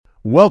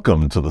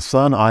Welcome to the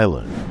Sun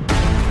Island.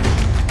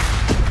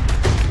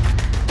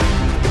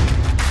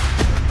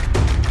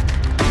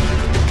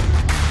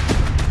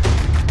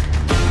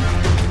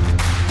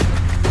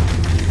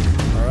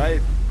 All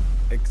right,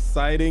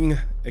 exciting.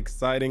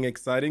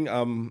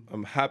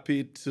 I'm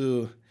happy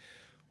to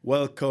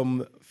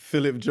welcome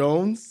Philip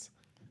Jones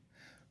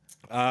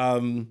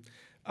from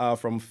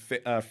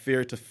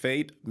Fear to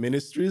Faith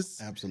Ministries.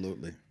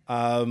 Absolutely.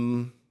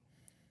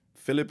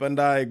 Philip and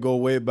I go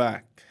way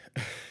back.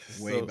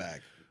 Way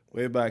back.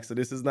 Way back. So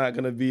this is not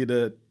going to be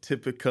the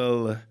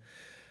typical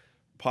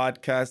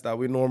podcast that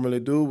we normally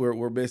do.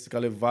 We're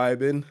basically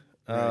vibing.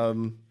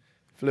 Right.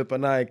 Philip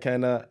and I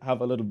kind of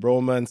have a little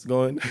bromance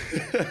going.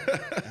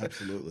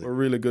 Absolutely. We're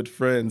really good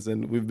friends,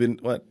 and we've been,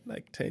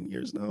 like 10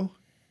 years now?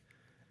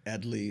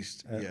 At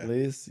least. At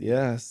least,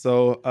 yeah.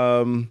 So,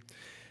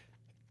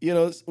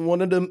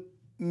 one of the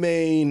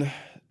main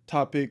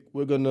topic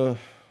we're gonna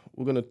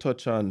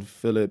touch on,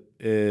 Philip,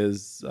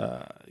 is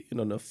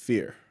the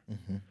fear,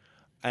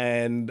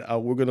 and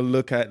we're gonna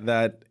look at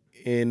that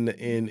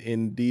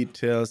in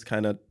details,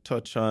 kind of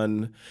touch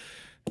on,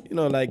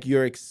 like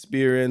your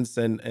experience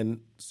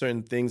and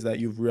certain things that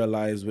you've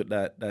realized with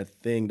that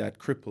thing that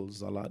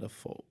cripples a lot of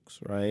folks,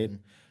 right?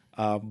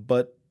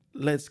 But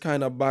let's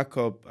kind of back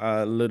up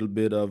a little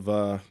bit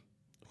of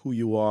who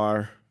you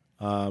are,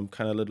 kind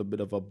of a little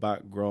bit of a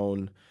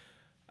background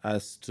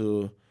as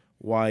to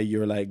why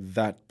you're like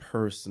that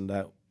person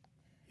that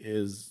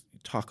is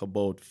talk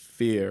about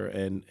fear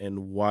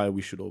and why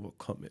we should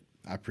overcome it.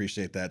 I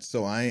appreciate that.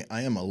 So I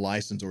am a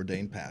licensed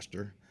ordained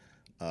pastor.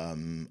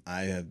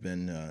 I have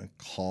been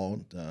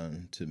called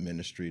to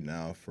ministry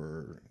now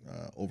for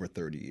over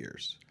 30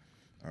 years.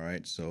 All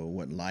right. So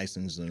what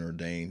licensed and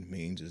ordained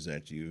means is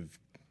that you've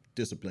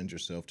disciplined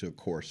yourself to a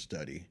core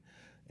study,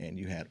 and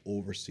you had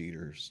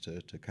overseers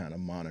to kind of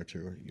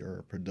monitor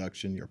your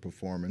production, your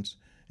performance,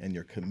 and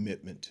your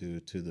commitment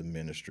to the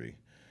ministry.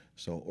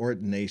 So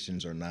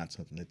ordinations are not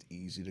something that's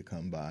easy to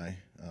come by.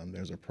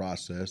 There's a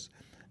process,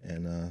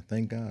 and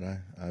thank God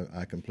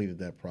I completed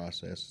that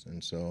process.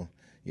 And so,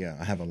 yeah,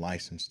 I have a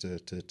license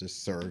to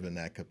serve in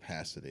that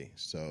capacity.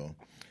 So,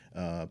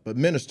 but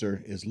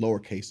minister is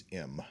lowercase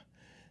m.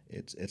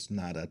 It's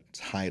not a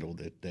title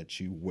that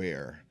you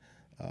wear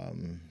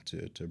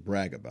to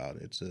brag about.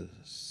 It's a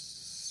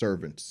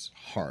servant's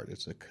heart.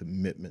 It's a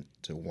commitment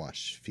to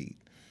wash feet.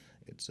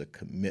 It's a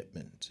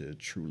commitment to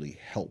truly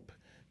help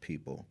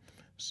people.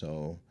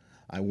 So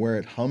I wear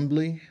it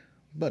humbly,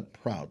 but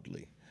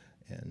proudly.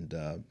 And,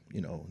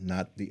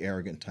 not the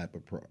arrogant type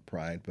of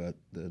pride, but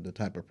the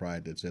type of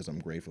pride that says I'm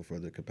grateful for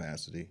the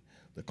capacity,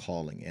 the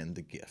calling, and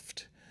the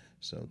gift.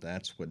 So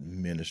that's what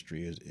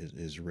ministry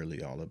is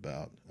really all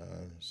about,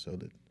 so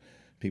that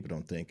people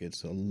don't think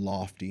it's a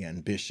lofty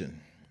ambition.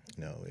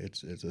 No,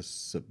 it's a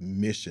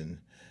submission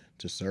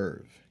to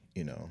serve,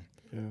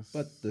 Yes.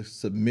 But the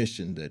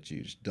submission that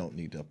you don't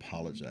need to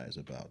apologize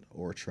about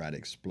or try to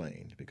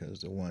explain,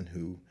 because the one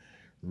who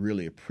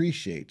really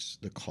appreciates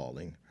the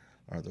calling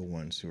are the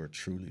ones who are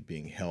truly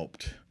being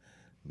helped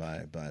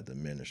by the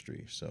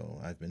ministry. So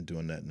I've been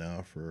doing that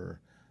now for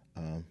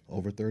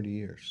over 30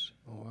 years.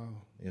 Oh,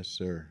 wow. Yes,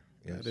 sir.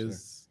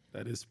 Yes,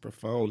 That is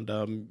profound.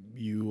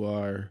 You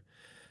are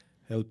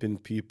helping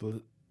people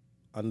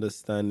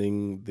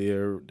understanding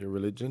their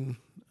religion,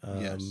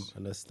 Yes.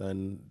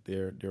 understand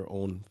their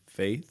own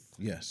faith,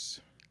 Yes.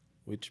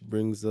 which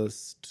brings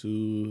us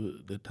to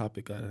the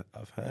topic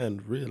of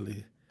hand,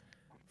 really,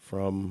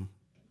 from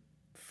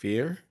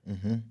fear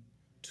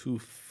to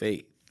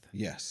faith.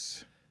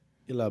 Yes.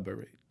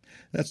 Elaborate.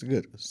 That's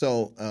good.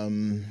 So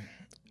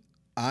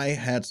I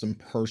had some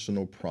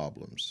personal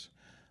problems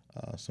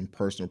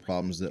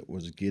that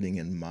was getting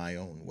in my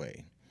own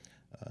way.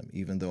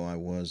 Even though I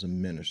was a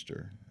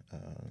minister,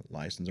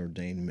 licensed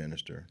ordained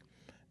minister,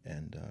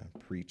 and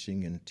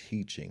preaching and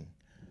teaching,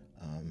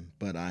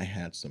 but I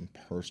had some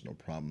personal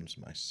problems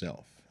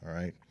myself, all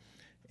right?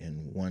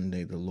 And one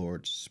day the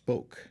Lord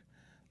spoke.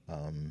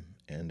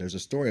 And there's a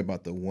story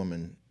about the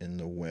woman in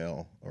the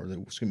well, or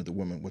the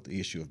woman with the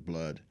issue of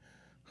blood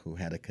who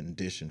had a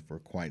condition for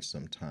quite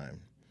some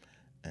time.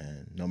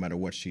 And no matter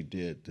what she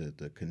did,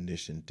 the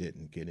condition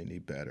didn't get any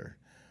better.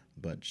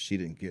 But she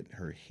didn't get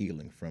her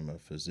healing from a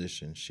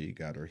physician. She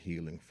got her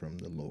healing from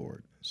the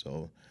Lord.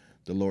 So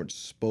the Lord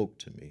spoke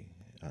to me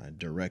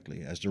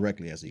directly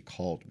as he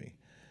called me,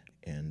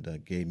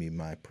 and gave me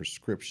my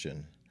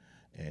prescription.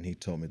 And he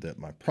told me that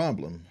my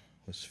problem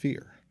was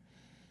fear,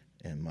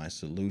 and my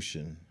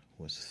solution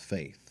was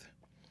faith.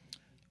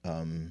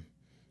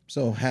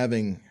 So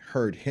having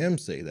heard him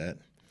say that,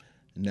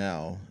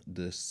 now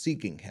the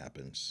seeking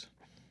happens.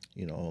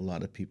 A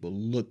lot of people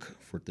look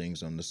for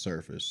things on the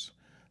surface,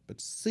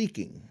 but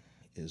seeking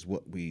is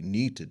what we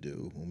need to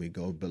do when we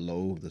go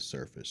below the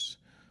surface,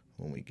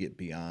 when we get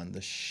beyond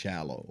the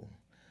shallow.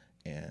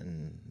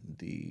 And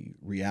the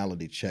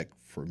reality check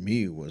for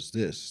me was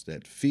this,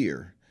 that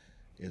fear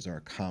is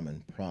our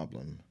common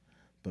problem,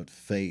 but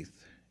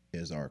faith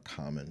is our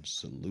common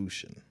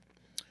solution.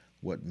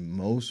 What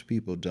most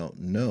people don't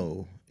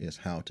know is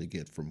how to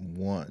get from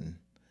one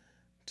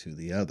to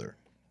the other.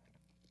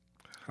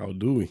 How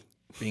do we?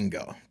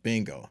 Bingo,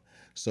 bingo.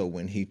 So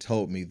when he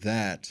told me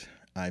that,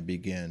 I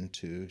began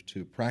to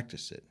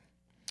practice it.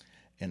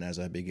 And as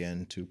I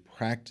began to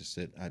practice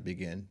it, I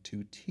began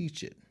to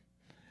teach it.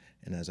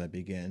 And as I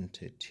began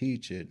to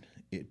teach it,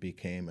 it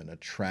became an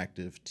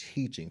attractive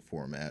teaching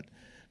format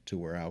to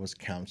where I was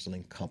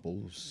counseling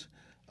couples.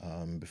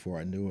 Before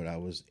I knew it, I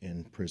was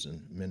in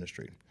prison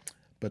ministry.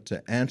 But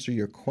to answer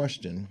your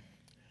question,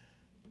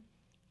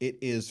 it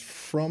is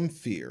from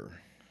fear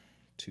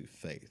to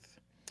faith.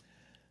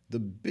 The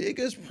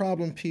biggest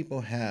problem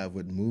people have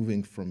with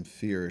moving from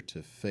fear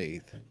to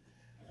faith,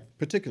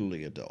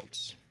 particularly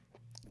adults,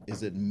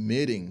 is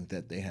admitting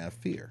that they have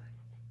fear.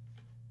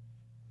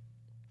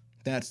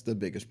 That's the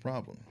biggest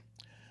problem,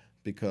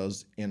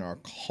 because in our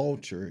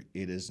culture,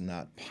 it is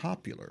not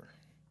popular.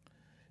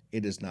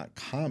 It is not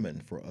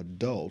common for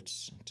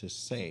adults to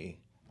say,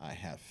 I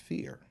have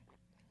fear.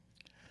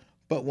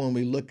 But when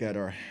we look at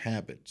our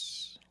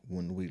habits,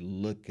 when we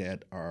look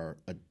at our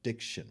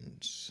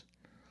addictions,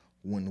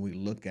 when we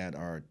look at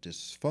our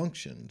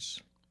dysfunctions,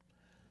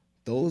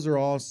 those are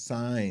all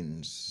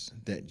signs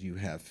that you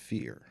have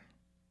fear.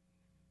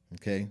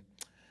 Okay?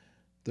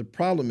 The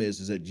problem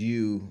is that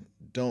you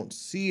don't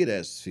see it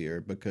as fear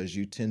because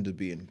you tend to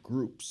be in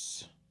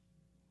groups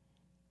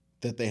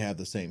that they have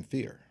the same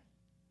fear.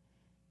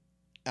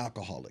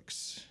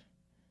 Alcoholics,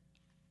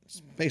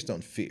 it's based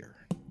on fear.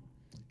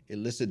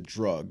 Illicit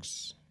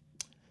drugs,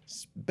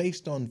 it's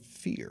based on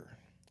fear.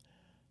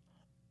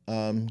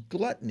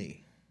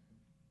 Gluttony,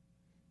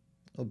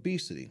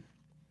 obesity,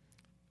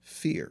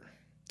 fear.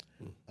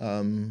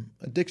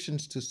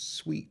 Addictions to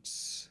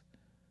sweets,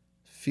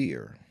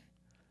 fear.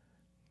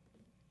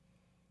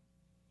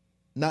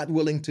 Not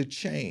willing to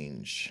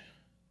change,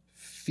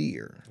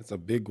 fear. That's a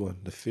big one,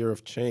 the fear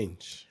of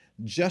change.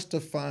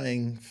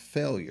 Justifying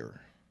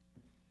failure,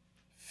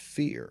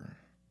 fear.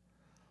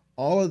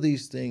 All of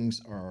these things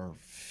are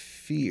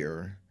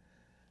fear,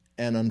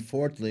 and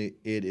unfortunately,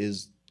 it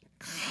is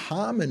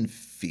common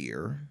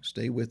fear,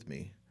 stay with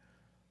me,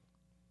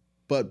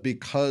 but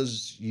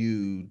because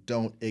you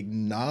don't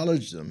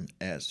acknowledge them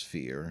as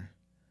fear,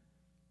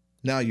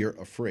 now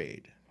you're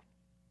afraid.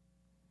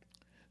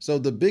 So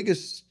the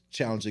biggest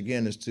challenge,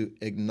 again, is to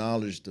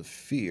acknowledge the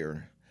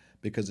fear,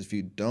 because if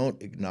you don't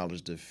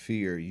acknowledge the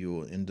fear, you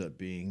will end up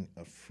being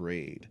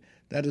afraid.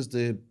 That is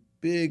the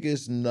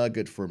biggest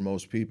nugget for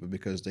most people,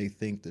 because they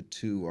think the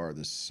two are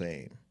the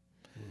same.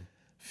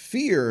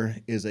 Fear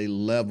is a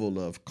level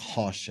of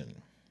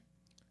caution.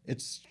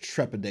 It's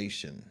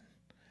trepidation.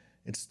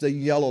 It's the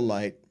yellow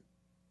light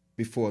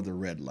before the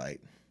red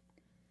light.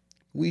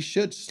 We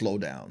should slow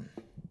down.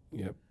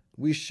 Yep.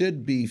 We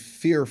should be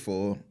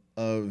fearful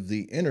of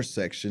the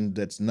intersection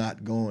that's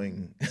not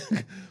going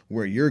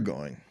where you're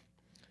going.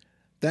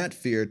 That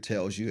fear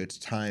tells you it's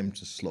time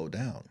to slow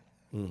down.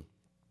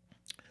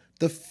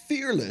 The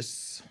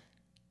fearless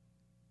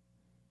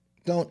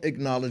don't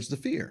acknowledge the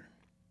fear.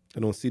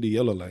 They don't see the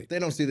yellow light. They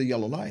don't see the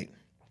yellow light.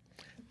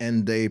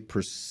 And they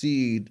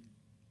proceed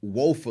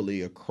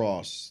woefully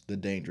across the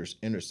dangerous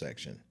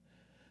intersection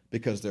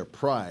because their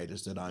pride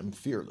is that I'm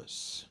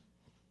fearless.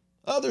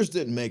 Others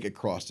didn't make it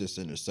across this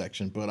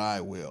intersection, but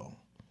I will.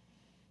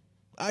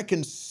 I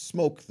can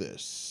smoke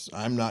this.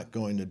 I'm not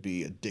going to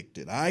be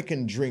addicted. I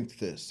can drink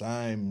this.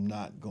 I'm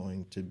not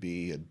going to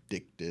be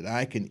addicted.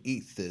 I can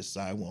eat this.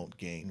 I won't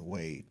gain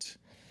weight.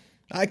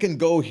 I can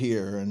go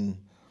here and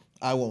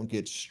I won't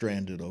get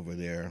stranded over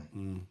there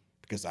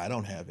because I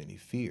don't have any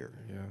fear.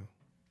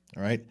 Yeah.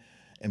 All right?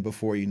 And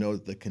before you know,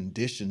 the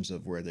conditions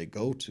of where they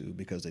go to,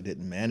 because they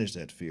didn't manage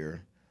that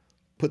fear,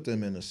 put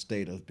them in a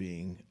state of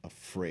being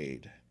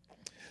afraid.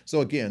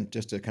 So again,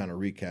 just to kind of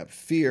recap,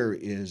 fear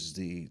is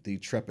the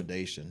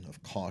trepidation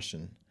of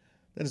caution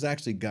that is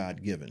actually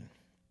God-given.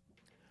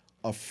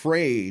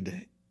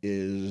 Afraid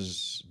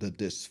is the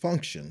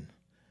dysfunction.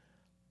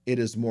 It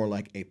is more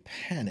like a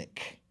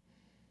panic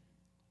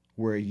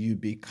where you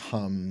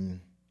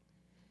become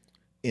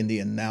in the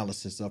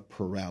analysis of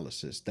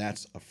paralysis.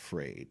 That's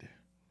afraid.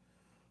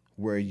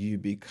 Where you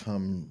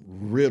become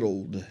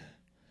riddled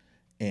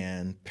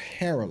and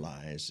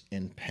paralyzed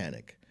in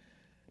panic.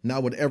 Now,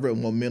 whatever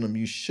momentum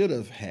you should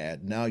have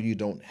had, now you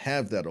don't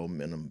have that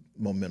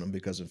momentum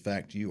because, in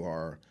fact, you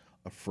are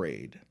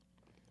afraid.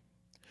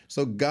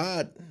 So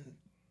God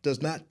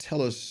does not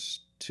tell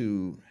us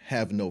to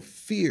have no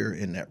fear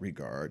in that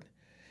regard.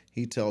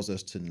 He tells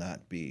us to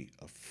not be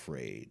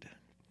afraid.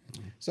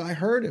 So I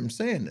heard him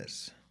saying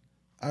this.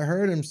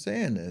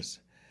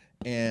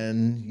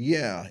 And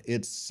yeah,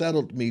 it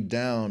settled me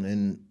down,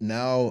 and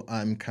now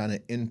I'm kind of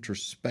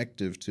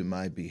introspective to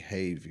my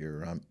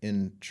behavior. I'm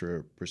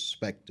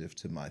introspective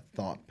to my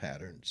thought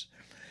patterns.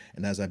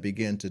 And as I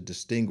began to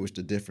distinguish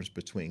the difference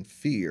between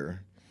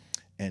fear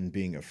and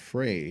being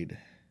afraid,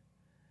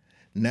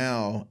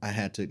 now I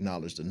had to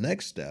acknowledge the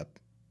next step.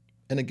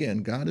 And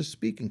again, God is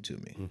speaking to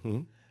me.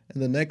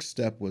 And the next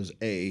step was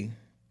A,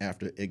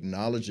 after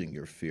acknowledging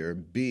your fear,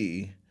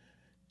 B,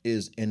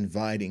 is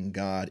inviting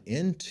God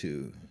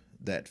into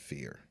that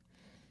fear.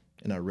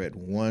 And I read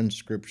one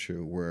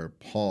scripture where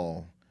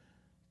Paul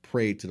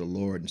prayed to the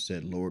Lord and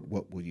said, Lord,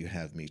 what will you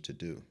have me to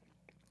do?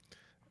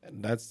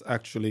 And that's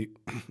actually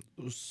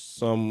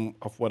some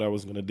of what I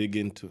was going to dig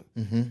into.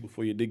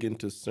 Before you dig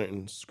into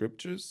certain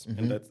scriptures,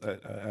 and that's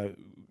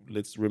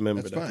let's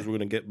remember That's that because fine. we're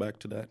going to get back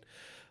to that.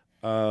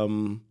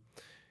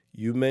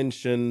 You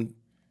mentioned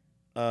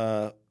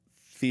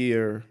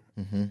fear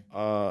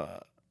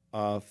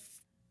of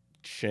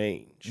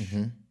change,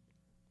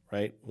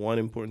 right? One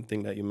important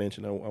thing that you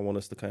mentioned, I want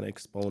us to kind of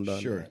expound on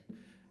Sure. that.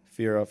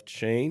 Fear of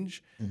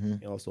change. You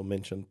also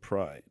mentioned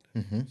pride.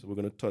 So we're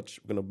going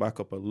to back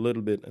up a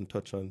little bit and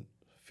touch on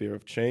fear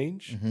of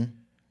change.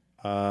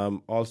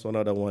 Also,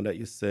 another one that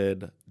you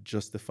said,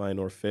 justifying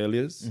our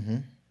failures,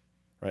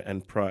 right,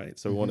 and pride.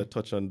 So we want to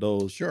touch on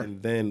those, Sure.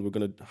 and then we're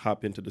going to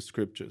hop into the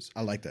scriptures.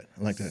 I like that.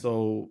 I like that.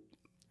 So,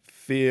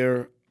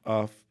 fear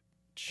of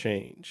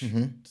change.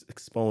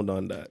 Expound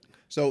on that.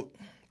 So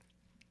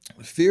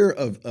fear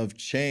of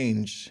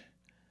change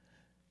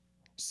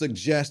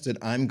suggests that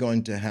I'm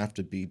going to have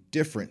to be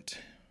different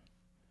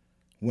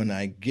when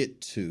I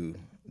get to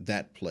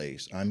that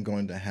place. I'm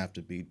going to have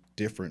to be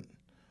different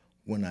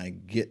when I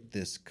get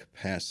this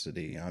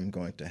capacity. I'm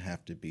going to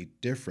have to be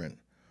different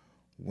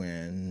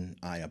when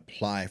I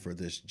apply for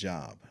this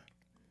job.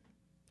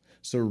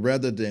 So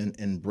rather than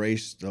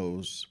embrace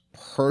those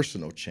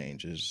personal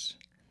changes,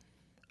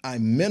 I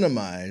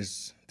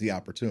minimize the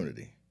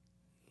opportunity.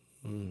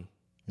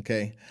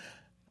 Okay?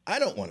 I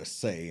don't want to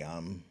say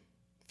I'm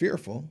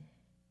fearful.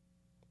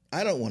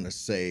 I don't want to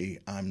say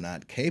I'm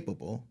not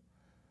capable.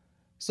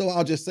 So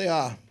I'll just say,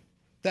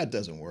 that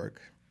doesn't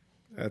work.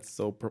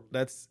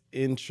 That's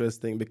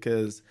interesting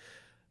because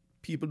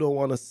people don't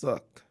want to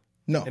suck.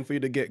 No, And for you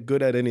to get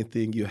good at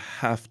anything, you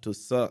have to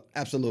suck.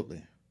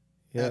 absolutely.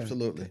 Yeah,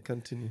 Absolutely.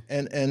 Continue.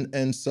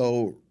 And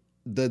so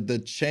the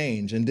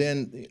change, and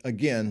then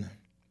again,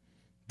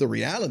 the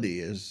reality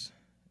is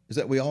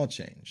that we all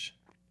change.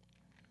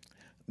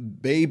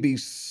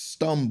 Babies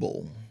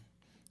stumble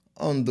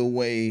on the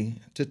way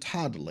to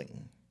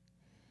toddling.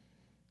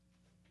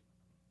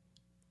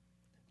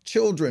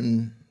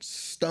 Children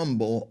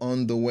stumble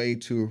on the way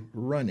to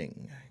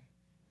running.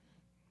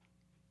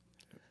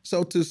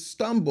 So to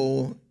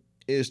stumble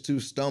is to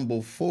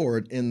stumble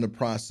forward in the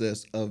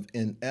process of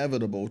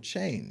inevitable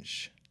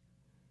change.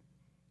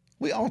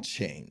 We all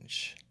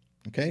change,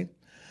 okay?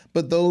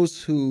 But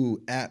those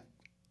who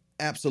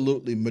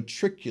absolutely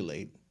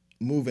matriculate,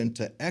 move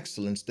into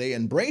excellence, they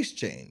embrace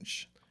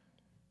change.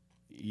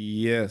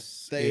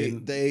 Yes.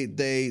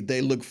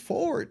 They look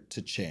forward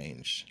to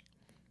change.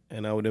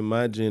 And I would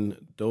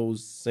imagine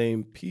those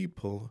same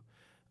people,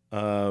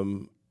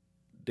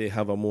 they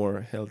have a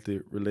more healthy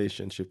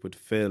relationship with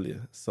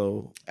failure.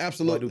 So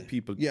Absolutely. why do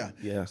people? Yeah.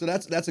 Yeah. So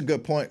that's a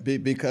good point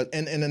because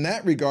and in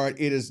that regard,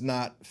 it is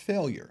not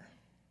failure.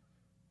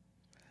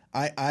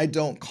 I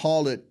don't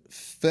call it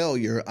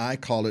failure. I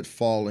call it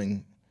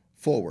falling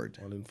forward.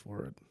 Falling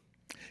forward.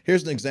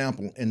 Here's an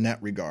example in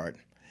that regard.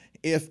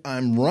 If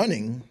I'm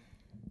running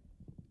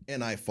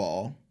and I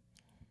fall,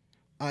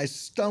 I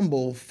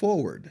stumble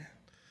forward.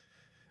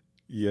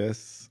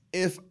 Yes.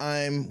 If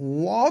I'm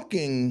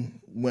walking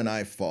when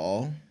I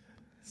fall,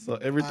 So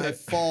every I time,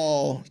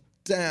 fall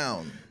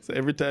down. so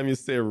every time you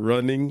say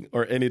running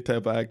or any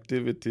type of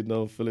activity,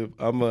 no, Philip,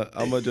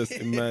 I'ma just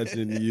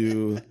imagine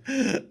you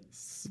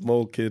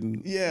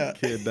smoking Yeah.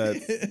 kid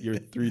that's you're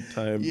 3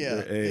 times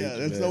your age. Yeah,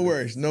 that's man. no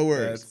worries, no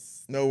worries,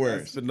 That's, no worries.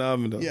 That's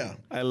phenomenal. Yeah.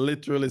 I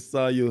literally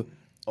saw you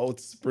out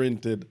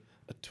sprinted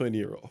a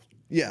 20-year-old.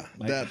 Yeah,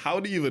 Like, how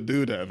do you even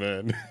do that,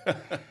 man?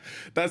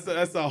 that's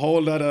a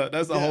whole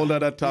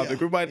other topic.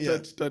 We might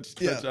touch on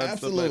stuff like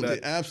absolutely,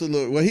 that.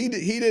 absolutely. Well, he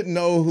didn't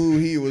know who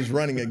he was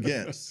running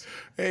against.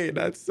 Hey,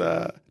 that's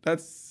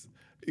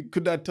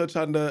could that touch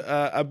on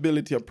the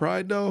ability of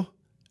pride though?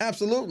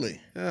 Absolutely,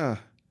 Yeah.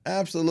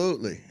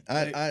 absolutely.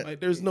 Like,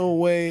 there's no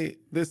way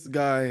this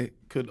guy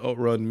could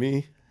outrun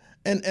me.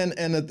 And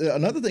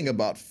another thing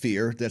about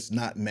fear that's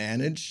not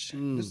managed,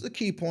 this is the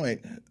key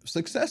point.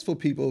 Successful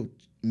people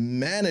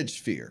manage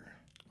fear.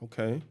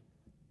 Okay.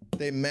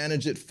 They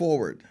manage it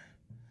forward.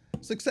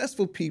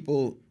 Successful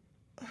people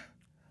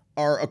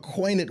are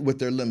acquainted with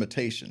their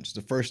limitations.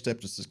 The first step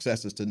to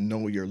success is to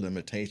know your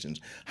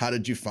limitations. How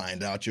did you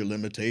find out your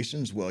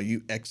limitations? Well,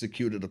 you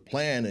executed a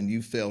plan and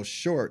you fell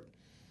short.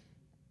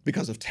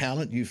 Because of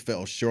talent, you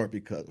fell short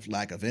because of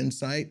lack of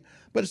insight.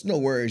 But it's no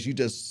worries. You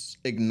just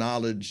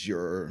acknowledge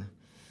your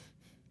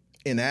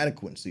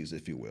inadequacies,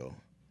 if you will.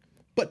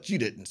 But you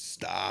didn't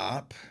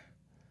stop.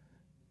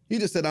 You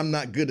just said, I'm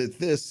not good at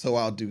this, so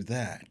I'll do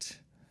that.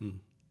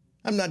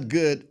 I'm not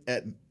good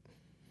at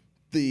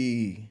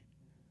the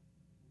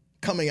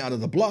coming out of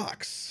the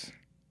blocks,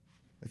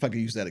 if I could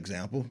use that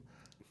example.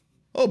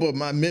 Oh, but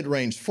my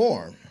mid-range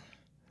form.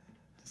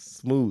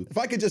 Smooth. If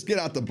I could just get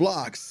out the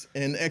blocks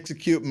and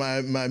execute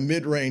my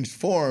mid-range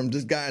form,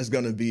 this guy's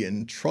going to be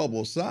in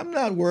trouble. So I'm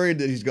not worried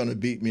that he's going to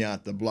beat me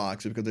out the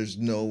blocks because there's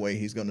no way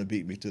he's going to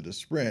beat me to the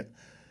sprint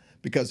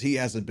because he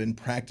hasn't been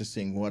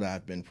practicing what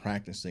I've been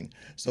practicing.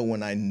 So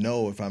when I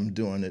know if I'm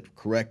doing it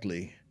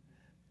correctly,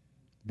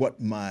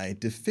 what my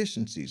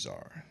deficiencies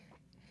are,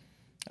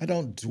 I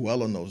don't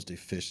dwell on those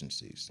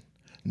deficiencies,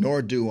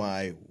 nor do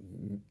I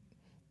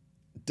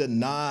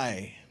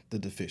deny the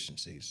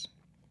deficiencies.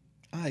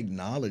 I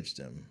acknowledge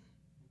them.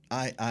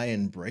 I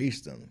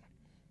embrace them.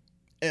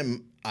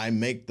 And I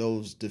make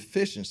those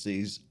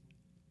deficiencies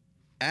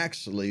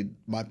actually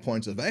my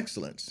points of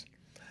excellence.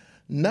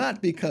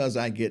 Not because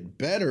I get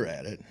better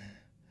at it,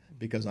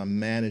 because I'm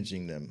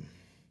managing them.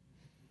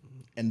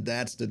 And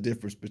that's the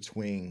difference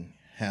between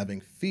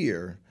having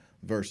fear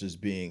versus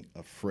being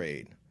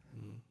afraid.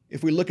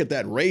 If we look at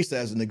that race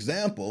as an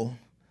example,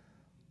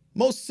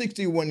 most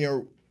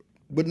 61-year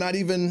would not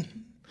even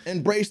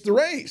embrace the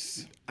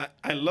race.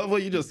 I love how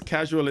you just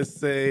casually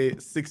say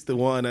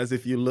 61 as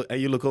if you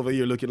look over,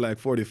 you're looking like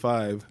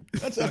 45.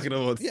 Talking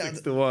about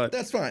 61.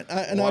 That's fine.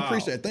 I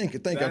appreciate it. Thank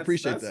you. I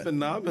appreciate that. That's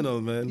phenomenal,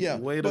 man. Yeah.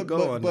 Way to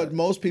go on that. But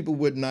most people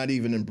would not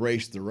even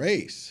embrace the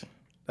race.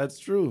 That's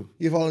true.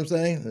 You follow what I'm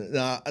saying?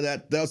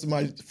 That was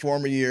my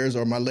former years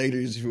or my later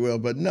years, if you will.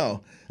 But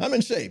no, I'm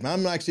in shape.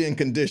 I'm actually in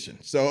condition.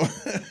 So,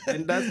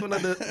 and that's one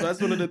of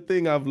the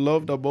things I've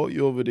loved about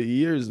you over the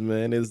years,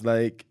 man. Is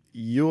like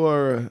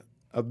your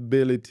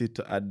ability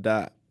to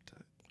adapt.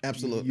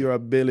 Absolutely. Your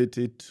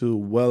ability to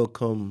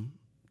welcome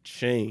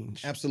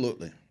change.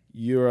 Absolutely.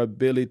 Your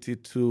ability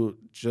to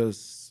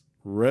just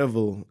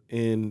revel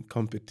in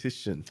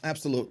competition.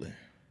 Absolutely.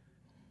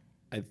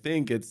 I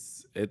think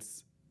it's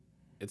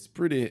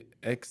pretty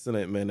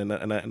excellent, man, and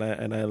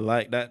I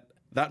like that.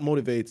 That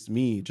motivates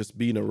me just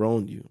being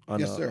around you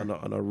on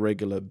a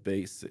regular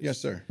basis. Yes,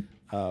 sir.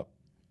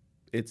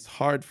 It's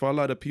hard for a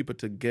lot of people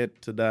to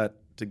get to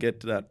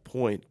that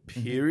point,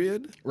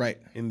 period. Mm-hmm. Right.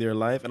 In their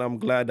life, and I'm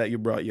glad that you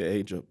brought your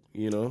age up.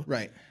 You know.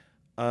 Right.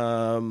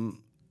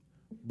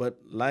 But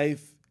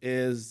life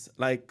is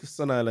like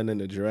Sun Island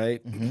Energy,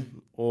 right? Mm-hmm.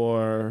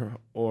 Or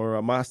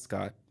a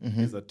mascot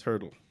is a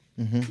turtle.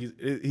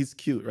 Mm-hmm. He's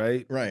cute,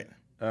 right? Right.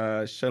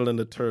 Sheldon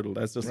the turtle.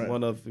 That's just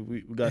one of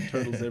we got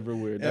turtles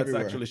everywhere. That's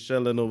actually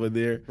Sheldon over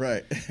there.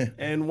 Right.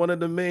 And one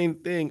of the main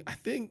thing, I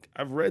think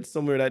I've read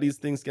somewhere that these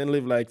things can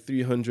live like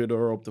 300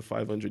 or up to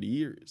 500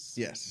 years.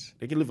 Yes.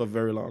 They can live a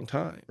very long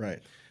time. Right.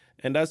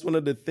 And that's one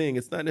of the things.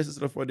 It's not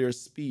necessarily for their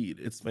speed.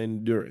 It's for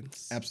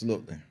endurance.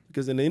 Absolutely.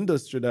 Because in the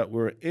industry that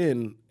we're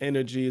in,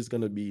 energy is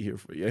going to be here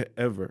for you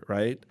ever,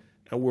 right?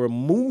 And we're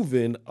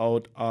moving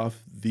out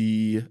of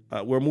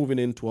we're moving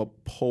into a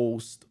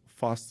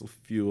post-fossil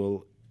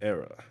fuel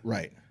era.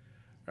 Right.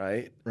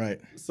 Right?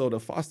 Right. So the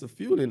fossil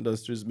fuel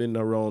industry has been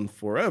around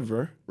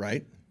forever.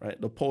 Right. Right?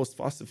 The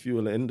post-fossil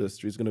fuel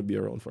industry is going to be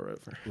around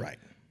forever. Right.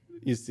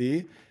 You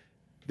see?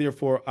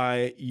 Therefore,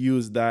 I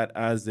use that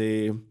as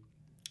a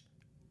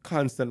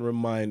constant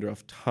reminder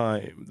of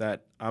time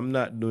that I'm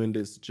not doing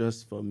this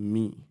just for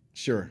me.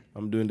 Sure.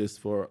 I'm doing this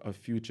for a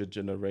future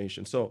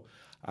generation. So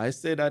I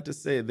say that to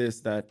say this,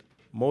 that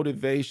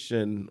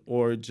motivation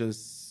or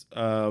just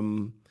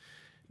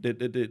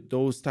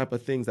those type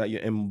of things that you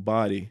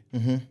embody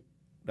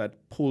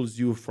that pulls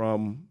you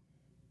from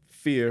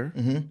fear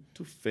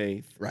to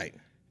faith Right.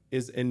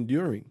 is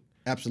enduring.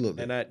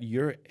 Absolutely. And at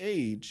your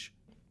age,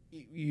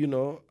 you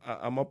know,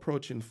 I'm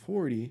approaching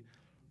 40,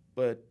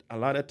 but a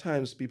lot of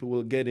times people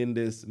will get in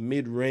this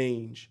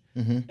mid-range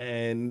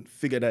and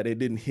figure that they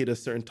didn't hit a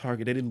certain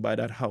target. They didn't buy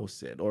that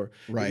house yet, or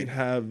they didn't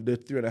have the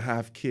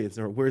 3.5 kids,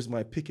 or where's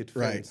my picket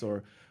fence,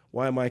 or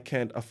why am I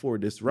can't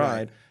afford this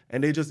ride,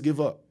 and they just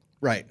give up.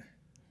 Right.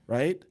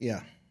 Right?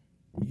 Yeah.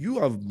 You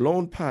have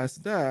blown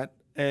past that,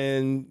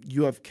 and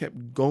you have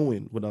kept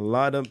going with a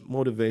lot of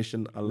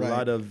motivation, a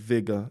lot of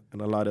vigor,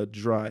 and a lot of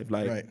drive.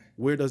 Like,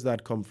 where does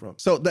that come from?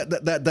 So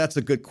that's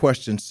a good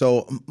question.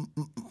 So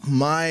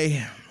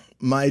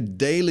my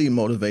daily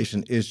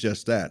motivation is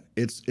just that.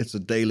 It's a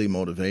daily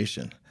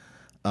motivation.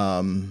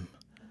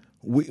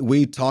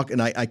 We talk,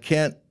 and I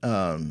can't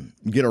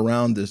get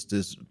around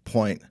this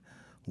point.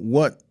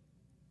 What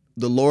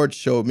the Lord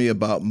showed me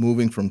about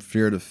moving from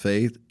fear to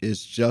faith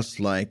is just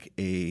like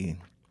a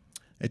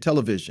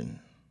television.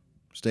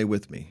 Stay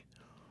with me.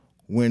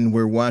 When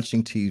we're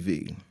watching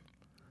TV,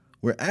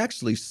 we're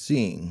actually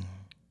seeing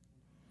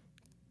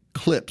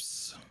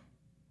clips,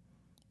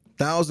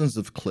 thousands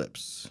of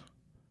clips,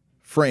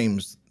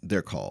 frames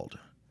they're called.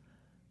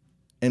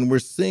 And we're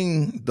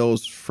seeing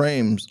those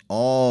frames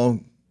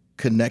all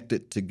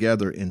connected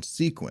together in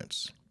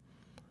sequence.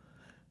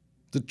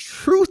 The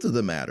truth of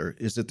the matter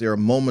is that there are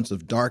moments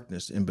of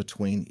darkness in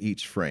between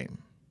each frame.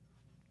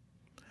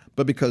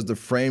 But because the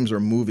frames are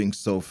moving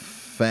so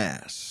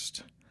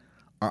fast,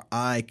 our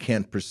eye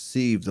can't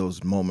perceive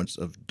those moments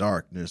of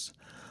darkness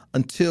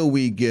until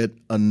we get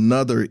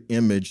another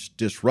image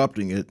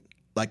disrupting it.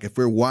 Like if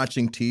we're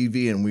watching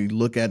TV and we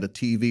look at a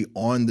TV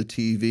on the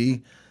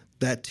TV,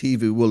 that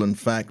TV will in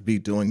fact be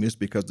doing this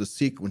because the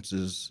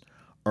sequences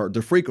or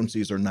the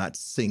frequencies are not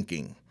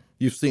syncing.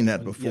 You've seen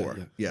that before.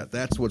 Yeah,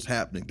 that's what's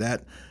happening.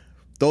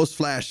 Those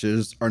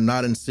flashes are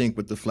not in sync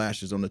with the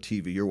flashes on the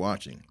TV you're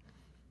watching.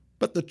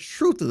 But the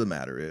truth of the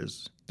matter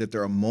is that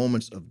there are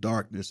moments of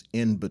darkness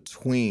in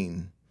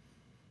between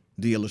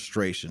the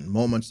illustration,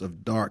 moments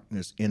of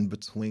darkness in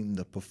between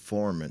the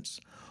performance,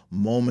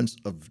 moments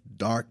of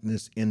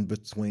darkness in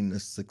between the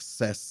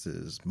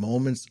successes,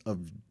 moments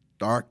of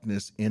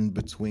darkness in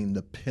between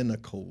the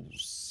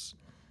pinnacles.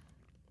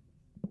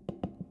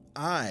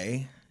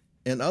 I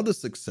and other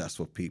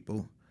successful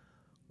people,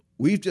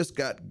 we've just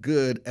got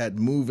good at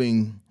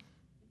moving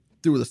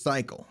through the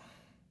cycle.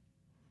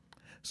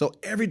 So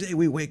every day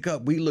we wake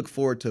up, we look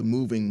forward to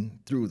moving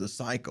through the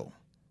cycle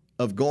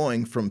of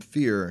going from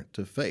fear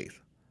to faith.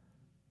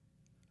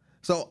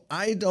 So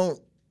I don't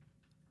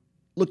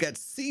look at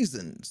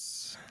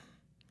seasons.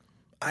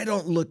 I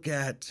don't look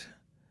at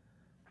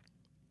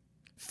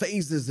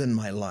phases in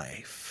my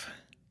life.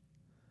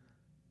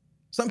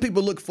 Some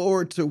people look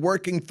forward to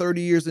working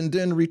 30 years and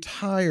then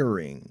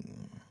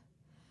retiring.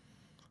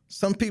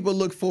 Some people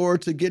look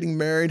forward to getting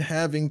married,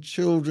 having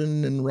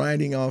children, and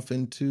riding off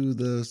into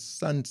the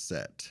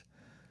sunset.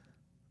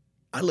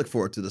 I look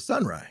forward to the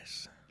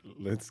sunrise.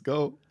 Let's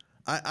go.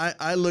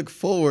 I look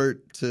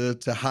forward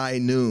to high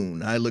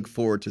noon. I look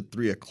forward to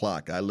 3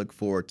 o'clock. I look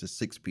forward to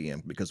 6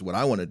 p.m. because what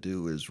I want to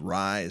do is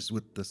rise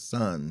with the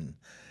sun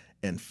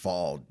and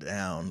fall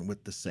down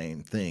with the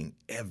same thing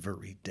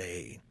every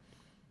day.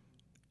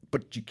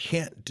 But you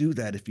can't do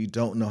that if you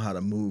don't know how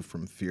to move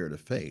from fear to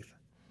faith.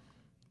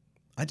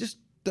 I just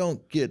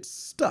don't get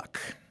stuck.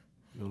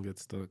 You don't get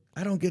stuck.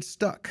 I don't get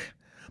stuck.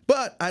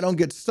 But I don't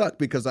get stuck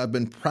because I've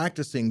been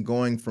practicing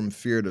going from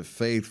fear to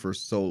faith for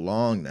so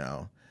long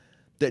now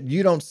that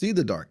you don't see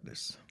the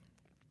darkness.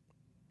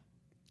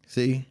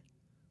 See?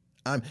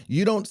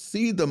 You don't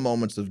see the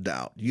moments of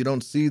doubt. You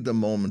don't see the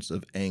moments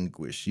of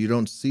anguish. You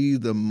don't see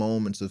the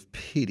moments of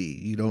pity.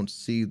 You don't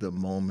see the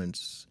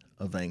moments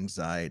of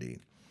anxiety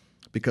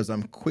because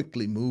I'm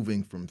quickly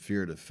moving from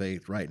fear to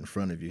faith right in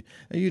front of you.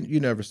 And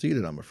you never see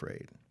it, I'm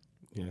afraid.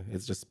 Yeah,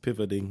 it's just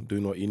pivoting,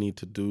 doing what you need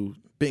to do.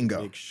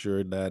 Bingo. Make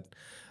sure that,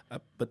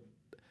 but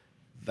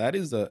that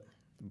is a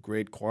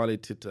great quality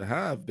to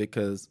have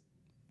because,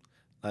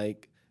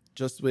 like,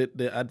 just with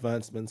the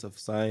advancements of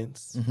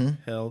science,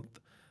 health,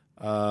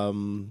 we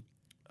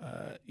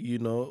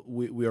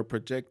are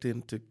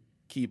projecting to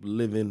keep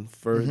living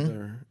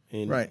further.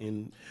 Right.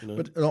 In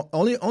But the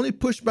only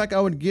pushback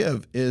I would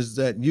give is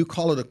that you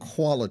call it a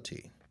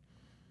quality,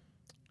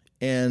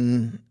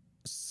 and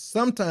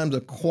sometimes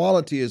a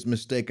quality is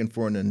mistaken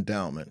for an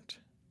endowment.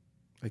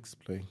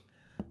 Explain.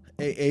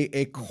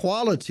 A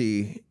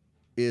quality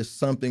is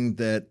something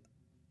that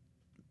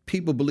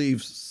people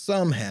believe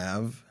some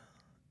have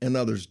and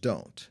others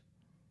don't.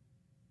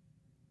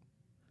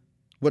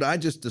 What I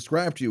just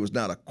described to you is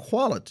not a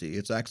quality,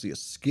 it's actually a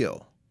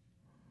skill.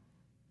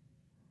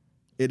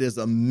 It is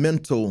a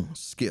mental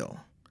skill.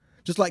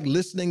 Just like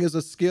listening is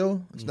a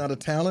skill, it's not a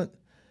talent,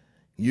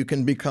 you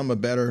can become a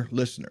better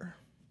listener.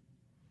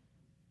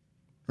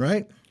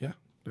 Right? Yeah,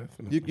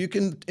 definitely. You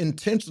can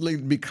intentionally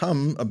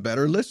become a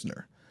better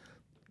listener.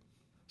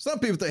 Some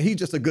people think he's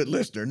just a good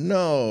listener.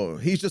 No.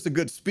 He's just a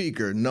good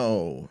speaker.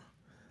 No.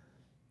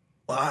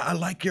 Well, I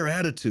like your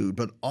attitude,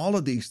 but all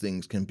of these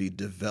things can be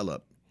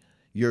developed.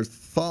 Your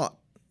thought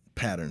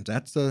patterns,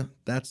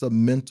 that's a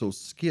mental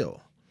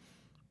skill.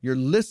 Your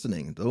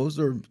listening, those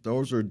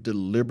are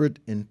deliberate,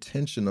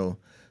 intentional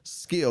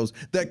skills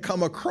that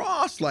come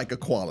across like a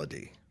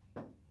quality.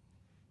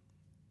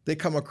 They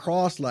come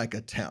across like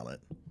a talent.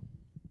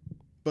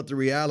 But the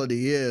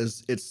reality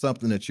is it's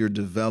something that you're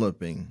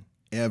developing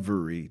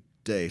every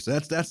day. So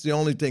that's the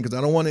only thing, because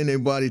I don't want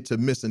anybody to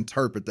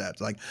misinterpret that.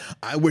 It's like,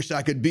 I wish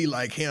I could be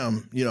like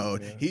him.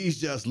 He's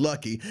just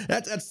lucky.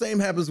 That same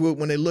happens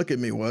when they look at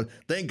me. Well,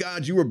 thank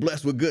God you were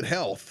blessed with good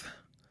health.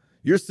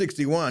 You're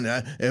 61.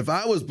 If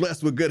I was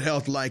blessed with good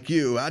health like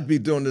you, I'd be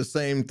doing the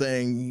same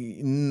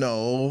thing.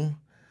 No,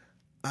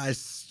 I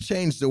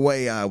changed the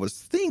way I was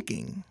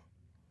thinking.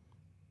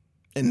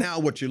 And now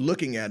what you're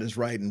looking at is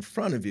right in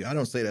front of you. I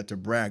don't say that to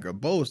brag or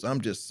boast.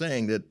 I'm just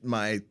saying that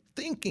my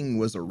thinking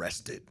was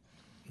arrested.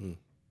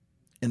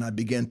 And I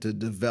began to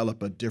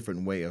develop a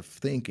different way of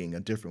thinking, a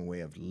different way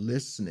of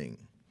listening.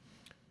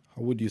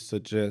 How would you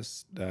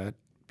suggest that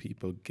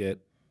people get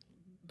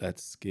that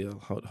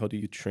skill? How do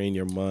you train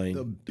your mind?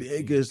 The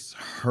biggest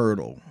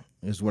hurdle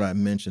is what I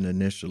mentioned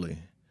initially,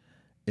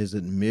 is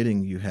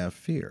admitting you have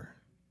fear.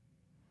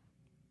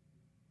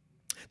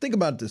 Think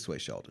about it this way,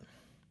 Sheldon.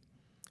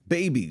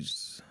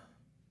 Babies,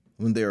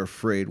 when they're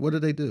afraid, what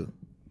do?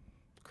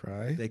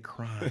 Cry? They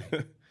cry.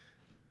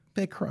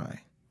 They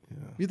cry.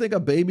 Yeah. You think a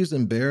baby's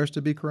embarrassed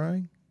to be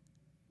crying?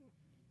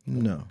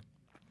 No.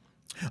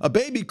 A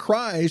baby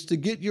cries to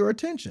get your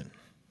attention.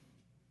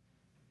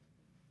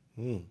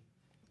 I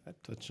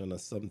touch on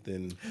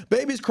something.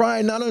 Babies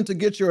cry not only to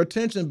get your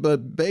attention,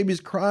 but babies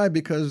cry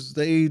because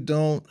they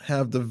don't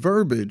have the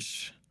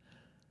verbiage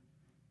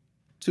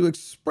to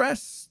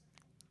express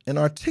and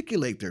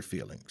articulate their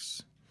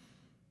feelings.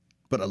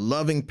 But a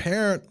loving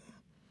parent,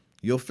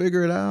 you'll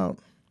figure it out.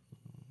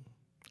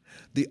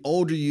 The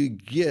older you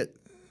get,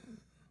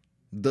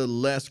 the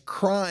less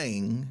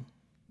crying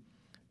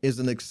is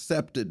an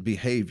accepted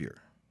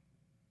behavior.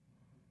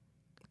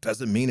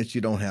 Doesn't mean that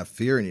you don't have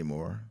fear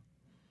anymore.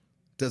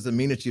 doesn't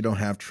mean that you don't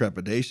have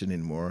trepidation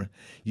anymore.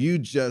 You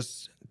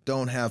just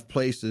don't have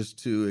places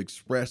to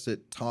express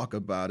it, talk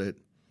about it,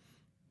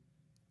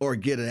 or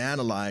get it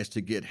analyzed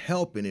to get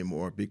help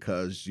anymore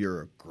because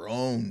you're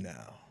grown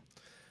now.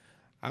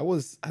 I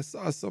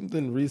saw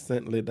something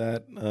recently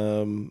that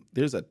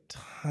there's a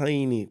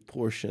tiny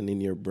portion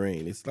in your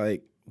brain. It's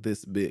like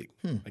this big,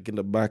 like in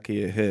the back of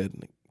your head.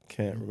 I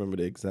can't remember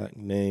the exact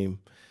name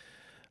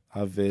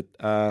of it.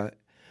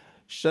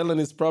 Shellen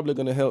is probably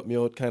going to help me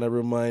out, kind of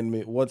remind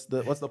me what's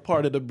the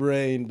part of the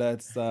brain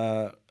that's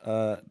work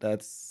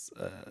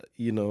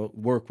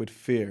with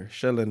fear.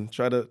 Shellen,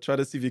 try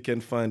to see if you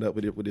can find out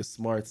with your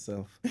smart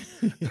self.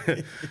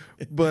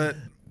 But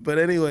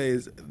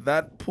anyways,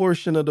 that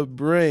portion of the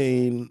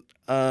brain,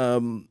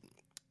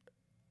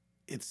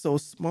 it's so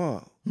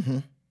small,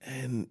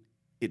 and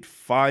it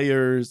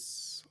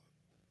fires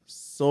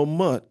so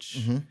much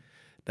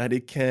that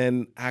it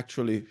can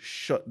actually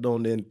shut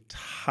down the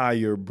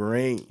entire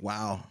brain.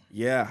 Wow.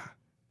 Yeah.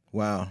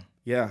 Wow.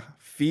 Yeah.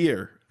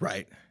 Fear.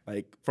 Right.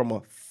 Like from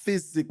a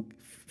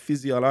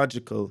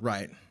physiological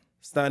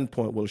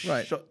standpoint will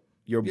shut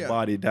your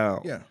body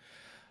down. Yeah.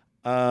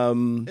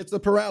 Um, It's a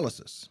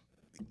paralysis.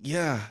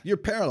 yeah. You're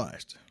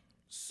paralyzed.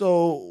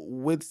 So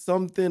with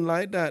something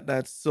like that,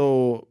 that's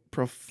so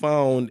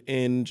profound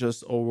in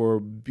just our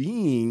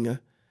being,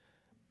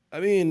 I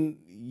mean,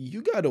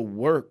 you got to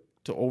work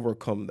to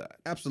overcome that.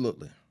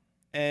 Absolutely.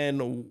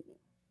 And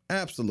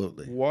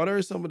Absolutely. what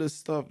are some of the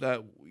stuff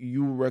that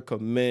you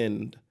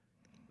recommend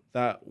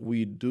that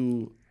we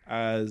do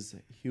as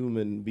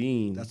human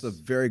beings That's a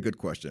very good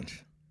question.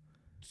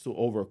 to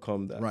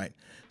overcome that? Right.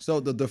 So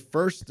the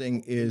first thing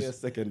Give me a is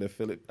second there,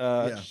 Philip.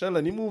 Yeah.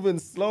 Shellen, you moving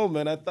slow,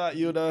 man. I thought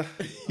you'd... No,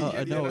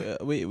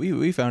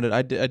 we found it.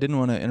 I didn't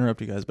want to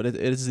interrupt you guys, but it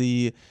is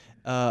the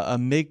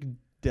amygdala.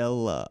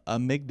 Amygdala.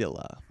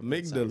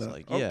 Amygdala. Sounds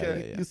like. Yeah, Okay,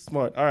 yeah, yeah. you're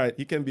smart. All right,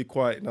 you can be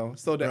quiet now.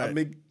 So the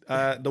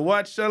Right. the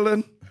what,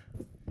 Shellen?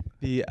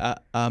 The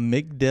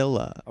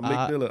amygdala.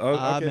 Amygdala.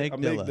 Okay,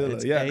 amygdala,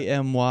 It's yeah.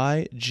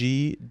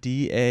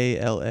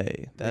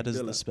 AMYGDALA. That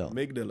is the spell.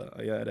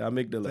 Amygdala. Yeah, the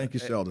amygdala. Thank you,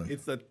 Sheldon.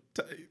 It's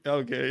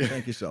okay.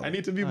 Thank you, Sheldon. I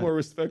need to be more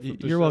respectful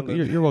to You're welcome.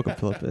 Sheldon. You're welcome,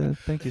 Philip.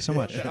 Thank you so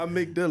much. The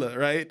amygdala,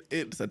 right?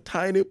 It's a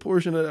tiny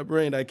portion of the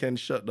brain that can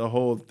shut the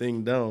whole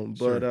thing down.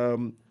 But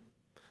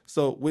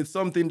so with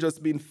something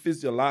just being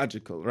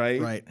physiological, right?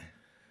 right.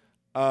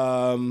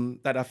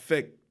 That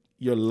affect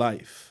your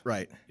life,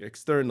 Right. your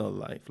external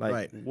life. Like,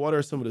 Right. what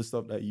are some of the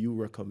stuff that you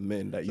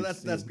recommend that So you?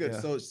 that's good.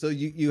 Yeah. So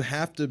you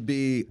have to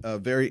be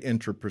very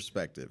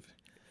introspective.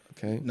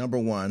 Okay. Number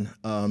one,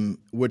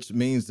 which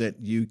means that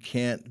you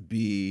can't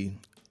be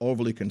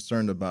overly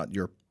concerned about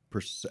your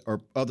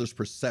or others'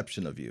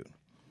 perception of you.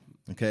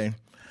 Okay,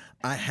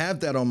 I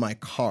have that on my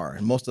car,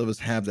 and most of us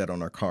have that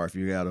on our car. If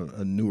you got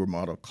a newer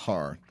model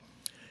car,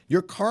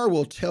 your car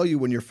will tell you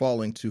when you're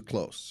falling too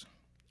close.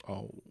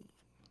 Oh.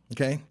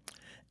 Okay,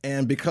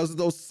 and because of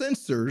those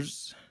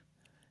sensors,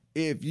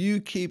 if you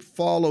keep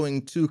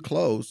following too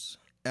close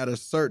at a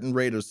certain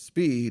rate of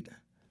speed,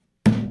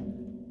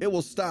 it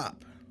will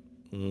stop.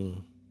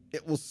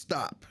 It will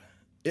stop.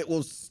 It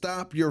will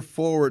stop your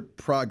forward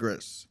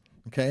progress.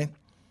 Okay?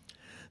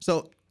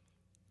 So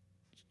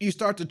you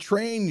start to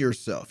train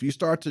yourself. You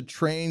start to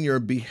train your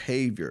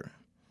behavior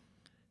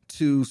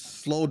to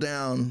slow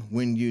down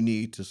when you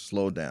need to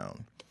slow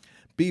down.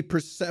 Be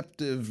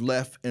perceptive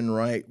left and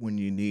right when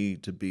you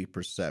need to be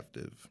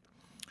perceptive.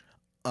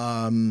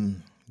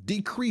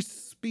 Decrease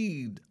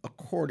speed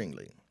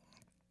accordingly.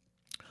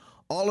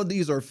 All of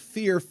these are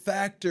fear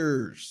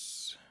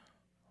factors.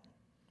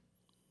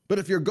 But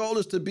if your goal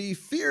is to be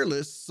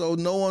fearless so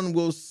no one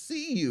will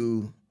see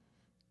you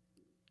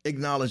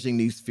acknowledging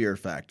these fear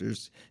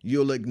factors,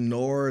 you'll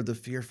ignore the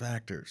fear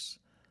factors.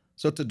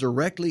 So to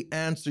directly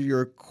answer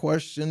your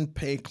question,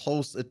 pay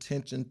close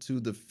attention to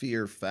the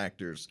fear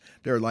factors.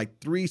 There are like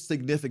 3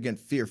 significant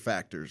fear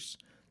factors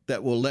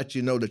that will let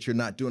you know that you're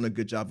not doing a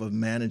good job of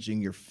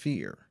managing your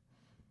fear.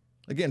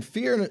 Again,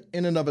 fear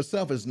in and of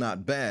itself is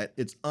not bad.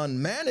 It's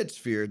unmanaged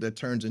fear that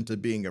turns into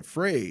being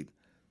afraid.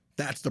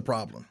 That's the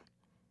problem.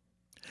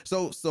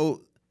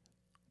 So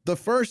the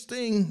first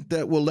thing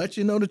that will let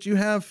you know that you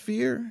have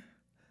fear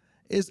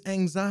is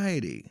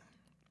anxiety.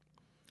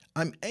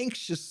 I'm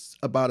anxious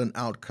about an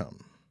outcome.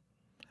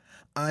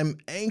 I'm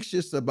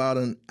anxious about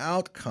an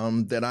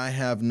outcome that I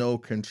have no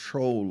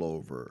control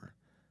over.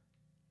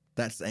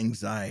 That's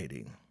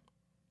anxiety.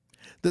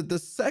 The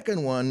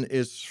second one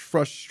is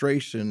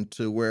frustration,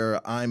 to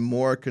where I'm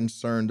more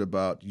concerned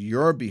about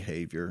your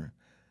behavior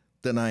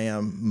than I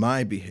am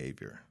my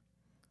behavior.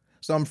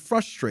 So I'm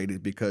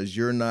frustrated because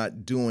you're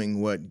not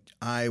doing what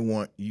I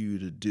want you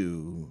to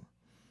do.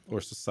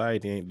 Or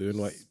society ain't doing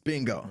what.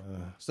 Bingo.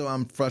 So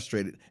I'm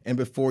frustrated. And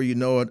before you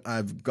know it,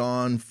 I've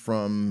gone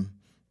from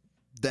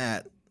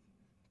that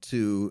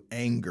to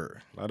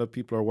anger. A lot of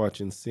people are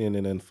watching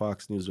CNN and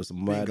Fox News just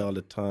mad Bingo. all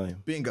the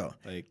time. Bingo.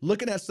 Like-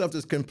 Looking at stuff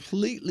that's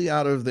completely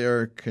out of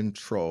their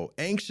control,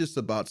 anxious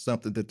about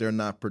something that they're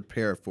not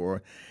prepared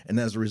for. And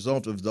as a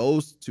result of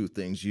those two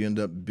things, you end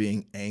up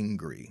being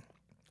angry.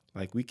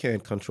 Like we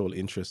can't control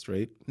interest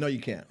rate, No, you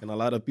can't. and a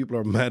lot of people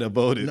are mad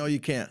about it. No, you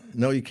can't.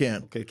 No, you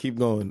can't. Okay, keep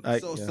going.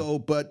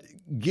 But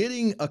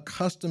getting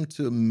accustomed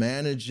to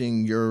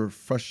managing your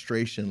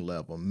frustration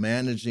level,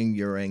 managing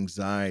your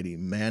anxiety,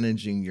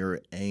 managing your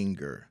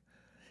anger,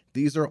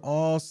 these are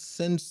all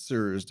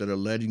sensors that are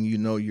letting you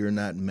know you're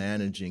not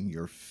managing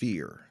your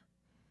fear.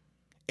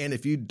 And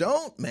if you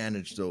don't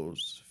manage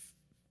those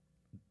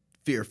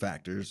fear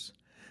factors,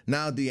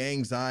 now the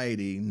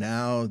anxiety,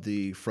 now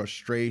the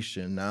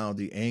frustration, now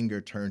the anger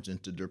turns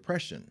into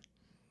depression.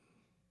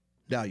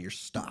 Now you're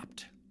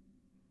stopped.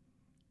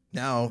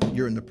 Now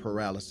you're in the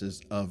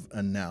paralysis of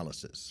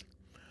analysis,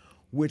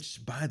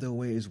 which, by the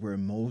way, is where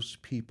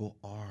most people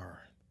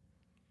are.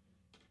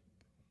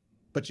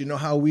 But you know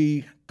how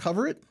we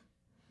cover it?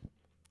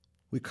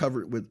 We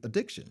cover it with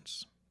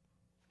addictions.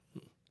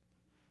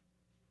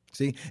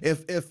 See,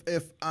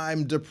 if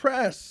I'm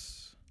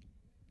depressed,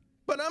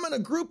 but I'm in a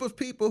group of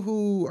people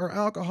who are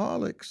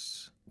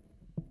alcoholics,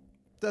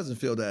 doesn't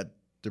feel that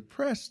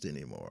depressed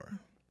anymore.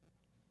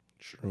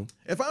 True.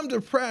 If I'm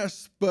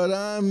depressed, but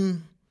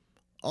I'm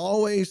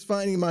always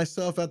finding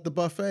myself at the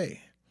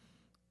buffet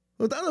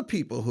with other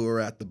people who are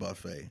at the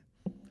buffet,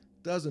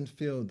 doesn't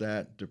feel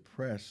that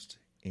depressed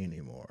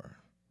anymore.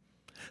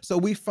 So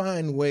we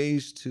find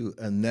ways to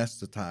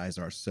anesthetize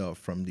ourselves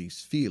from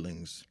these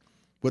feelings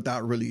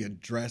without really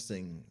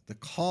addressing the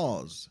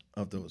cause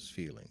of those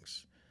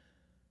feelings.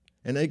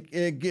 And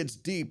it gets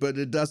deep, but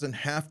it doesn't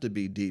have to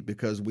be deep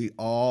because we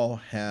all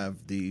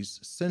have these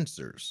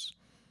sensors.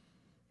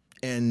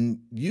 And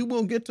you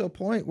will get to a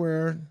point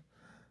where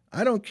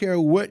I don't care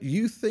what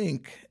you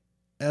think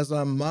as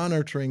I'm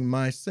monitoring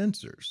my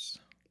sensors.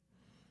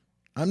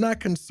 I'm not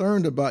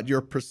concerned about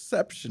your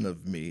perception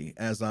of me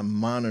as I'm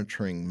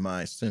monitoring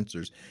my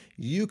sensors.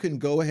 You can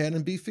go ahead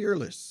and be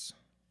fearless.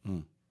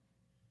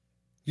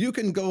 You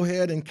can go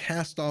ahead and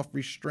cast off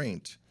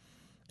restraint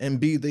and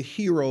be the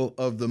hero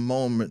of the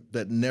moment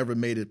that never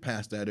made it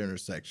past that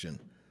intersection.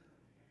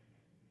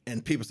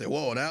 And people say,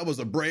 whoa, that was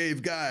a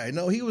brave guy.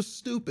 No, he was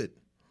stupid.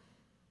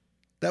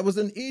 That was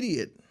an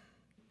idiot.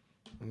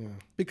 Yeah.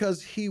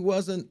 Because he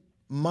wasn't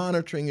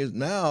monitoring his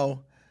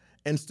now,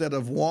 instead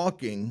of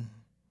walking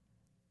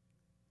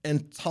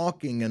and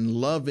talking and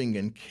loving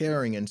and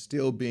caring and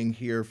still being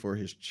here for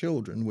his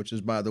children, which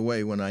is, by the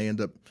way, when I end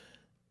up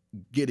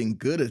getting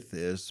good at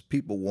this,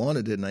 people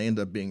wanted it and I end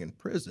up being in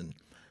prison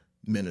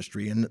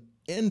ministry. And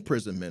in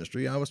prison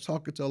ministry, I was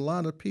talking to a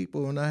lot of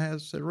people and I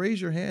had said, raise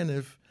your hand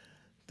if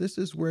this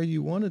is where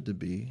you wanted to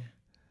be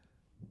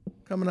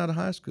coming out of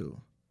high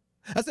school.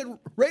 I said,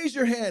 raise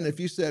your hand if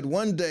you said,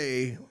 one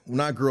day when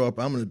I grow up,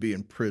 I'm going to be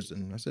in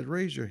prison. I said,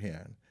 raise your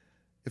hand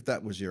if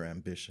that was your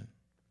ambition.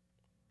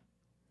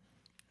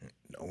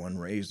 No one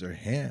raised their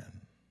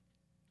hand.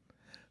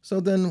 So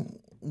then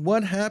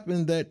what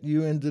happened that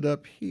you ended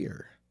up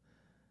here?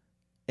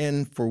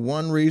 And for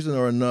one reason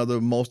or another,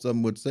 most of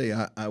them would say,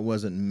 I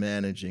wasn't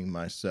managing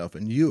myself.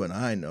 And you and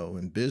I know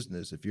in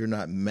business, if you're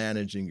not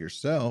managing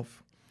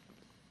yourself,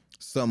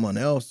 someone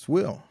else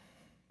will.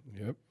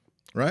 Yep.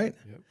 Right?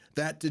 Yep.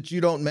 That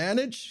you don't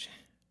manage,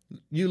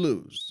 you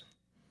lose.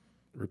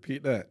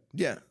 Repeat that.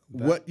 Yeah.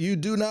 What you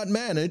do not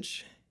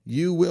manage,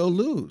 you will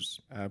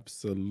lose.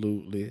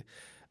 Absolutely.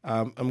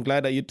 I'm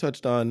glad that you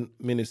touched on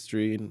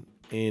ministry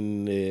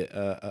in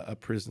a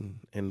prison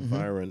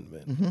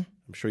environment. Mm-hmm.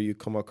 I'm sure you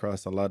come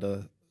across a lot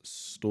of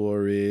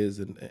stories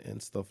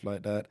and stuff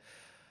like that.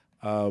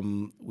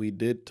 We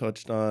did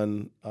touch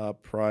on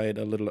pride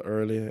a little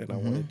earlier, and I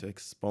wanted to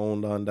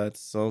expound on that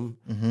some.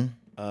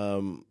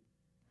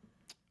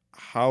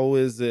 How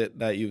is it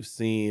that you've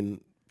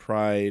seen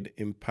pride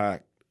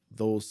impact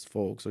those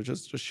folks, or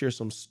just share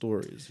some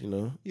stories, you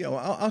know? Yeah,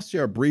 well, I'll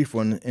share a brief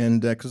one, and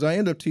because I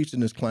ended up teaching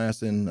this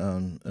class in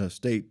a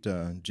state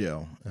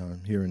jail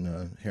here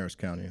in Harris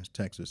County,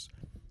 Texas.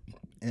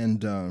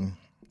 And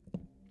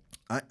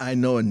I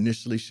know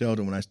initially,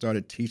 Sheldon, when I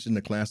started teaching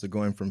the class of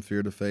going from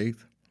fear to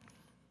faith,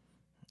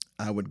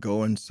 I would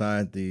go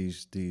inside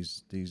these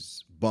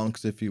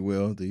bunks, if you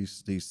will,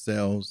 these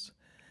cells,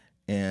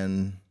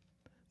 and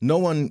no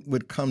one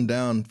would come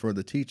down for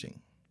the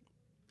teaching.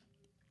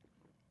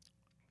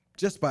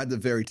 Just by the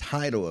very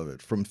title of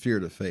it, From Fear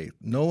to Faith,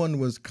 no one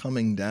was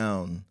coming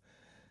down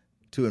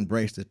to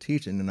embrace the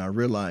teaching. And I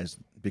realized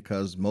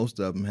because most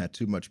of them had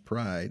too much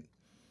pride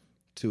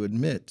to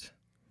admit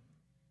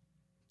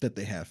that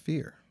they have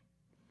fear.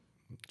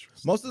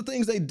 Most of the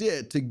things they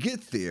did to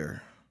get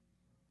there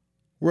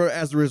were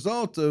as a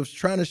result of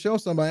trying to show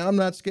somebody, I'm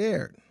not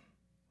scared.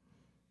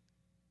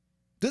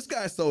 This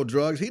guy sold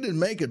drugs. He didn't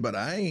make it, but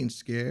I ain't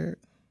scared.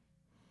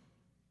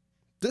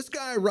 This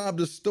guy robbed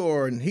a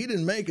store and he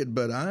didn't make it,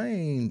 but I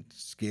ain't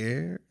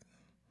scared.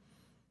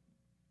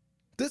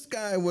 This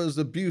guy was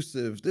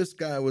abusive. This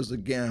guy was a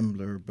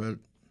gambler, but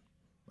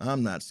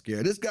I'm not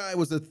scared. This guy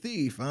was a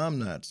thief. I'm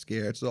not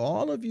scared. So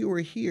all of you are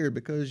here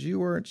because you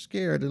weren't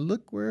scared, and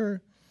look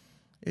where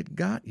it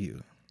got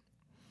you.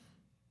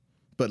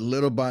 But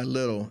little by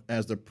little,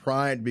 as the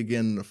pride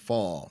began to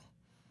fall,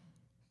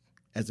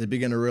 as they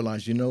began to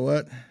realize, you know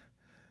what?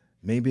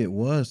 Maybe it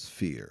was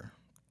fear.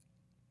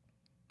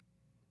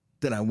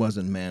 that I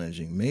wasn't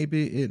managing.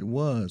 Maybe it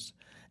was.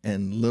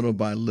 And little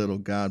by little,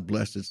 God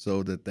blessed it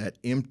so that that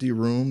empty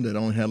room that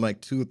only had like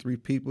 2 or 3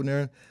 people in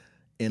there,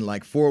 in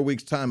like 4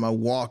 weeks' time, I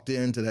walked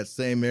into that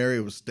same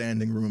area. It was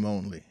standing room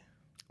only.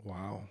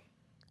 Wow.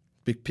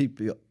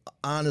 People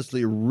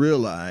honestly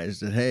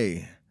realized that,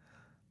 hey,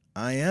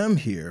 I am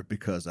here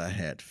because I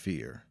had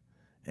fear.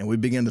 And we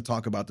began to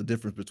talk about the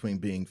difference between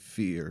being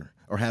fear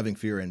or having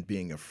fear and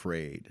being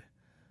afraid.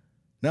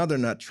 Now they're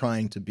not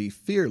trying to be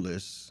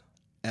fearless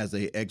as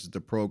they exit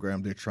the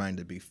program. They're trying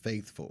to be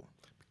faithful.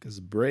 Because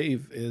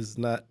brave is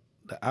not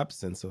the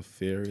absence of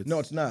fear. No,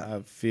 it's not.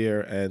 Have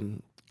fear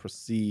and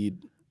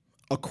proceed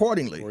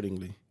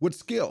Accordingly. With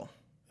skill.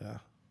 Yeah.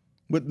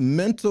 With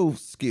mental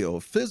skill,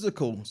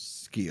 physical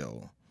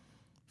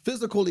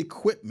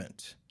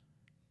equipment.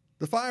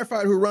 The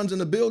firefighter who runs in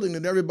the building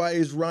that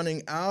everybody's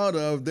running out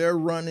of, they're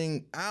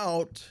running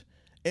out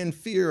in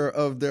fear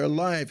of their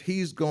life.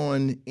 He's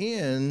going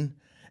in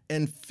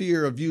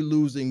fear of you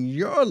losing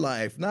your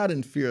life, not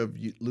in fear of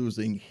you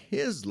losing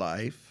his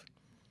life.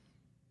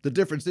 The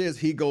difference is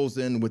he goes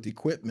in with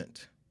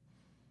equipment.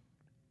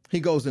 He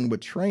goes in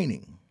with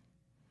training.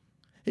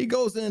 He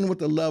goes in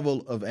with a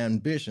level of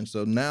ambition.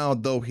 So now,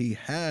 though he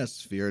has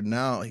fear,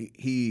 now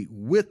he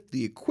with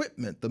the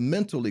equipment, the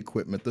mental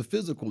equipment, the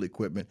physical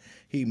equipment,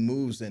 he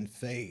moves in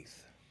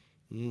faith.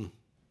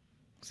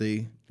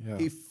 See? Yeah.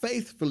 He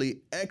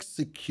faithfully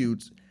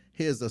executes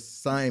his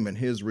assignment,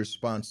 his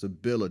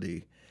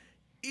responsibility,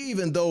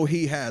 even though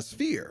he has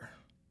fear.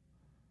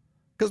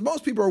 Because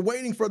most people are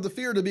waiting for the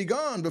fear to be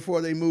gone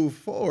before they move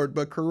forward,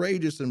 but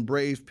courageous and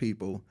brave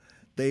people,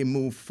 they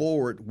move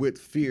forward with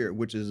fear,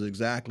 which is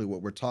exactly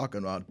what we're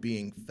talking about,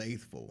 being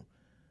faithful.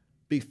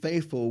 Be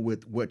faithful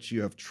with what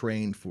you have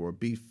trained for.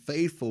 Be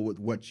faithful with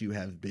what you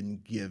have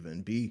been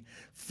given. Be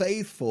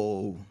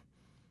faithful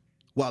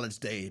while it's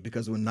day,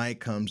 because when night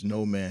comes,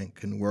 no man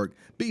can work.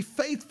 Be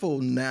faithful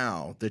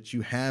now that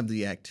you have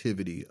the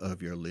activity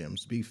of your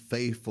limbs. Be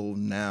faithful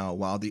now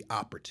while the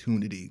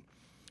opportunity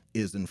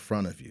is in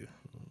front of you.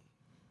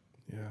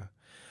 Yeah.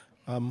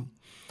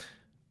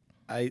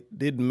 I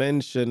did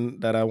mention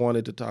that I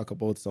wanted to talk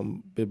about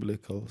some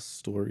biblical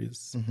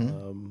stories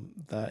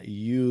that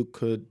you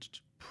could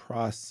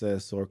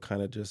process or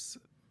kind of just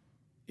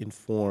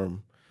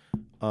inform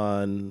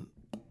on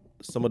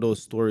some of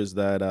those stories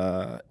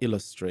that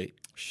illustrate,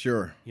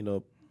 Sure.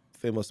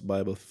 famous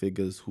Bible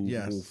figures who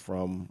move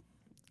from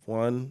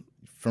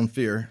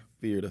fear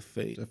to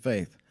faith. to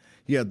faith.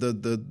 Yeah,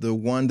 the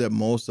one that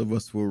most of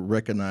us will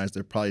recognize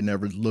that probably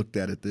never looked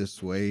at it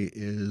this way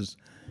is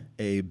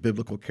a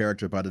biblical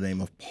character by the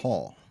name of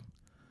Paul,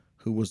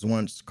 who was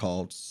once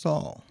called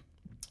Saul.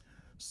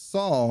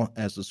 Saul,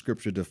 as the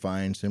scripture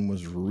defines him,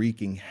 was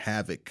wreaking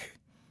havoc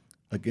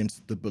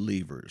against the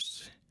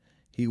believers.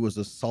 He was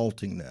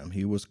assaulting them.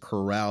 He was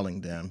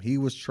corralling them. He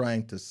was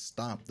trying to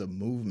stop the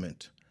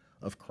movement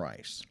of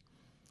Christ.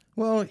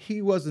 Well,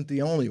 he wasn't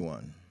the only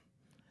one.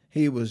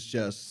 He was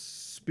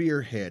just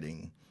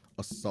spearheading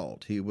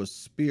assault. He was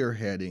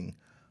spearheading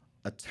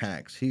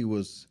attacks. He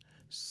was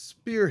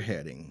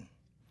spearheading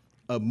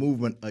a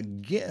movement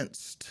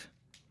against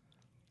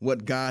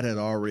what God had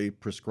already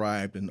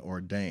prescribed and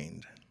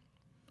ordained.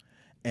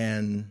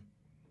 And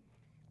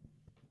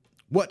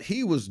what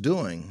he was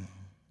doing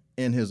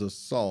in his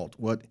assault,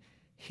 what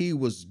he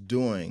was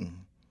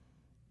doing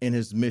in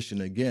his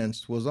mission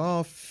against, was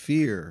all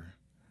fear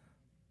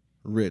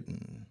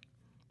ridden.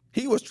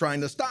 He was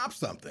trying to stop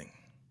something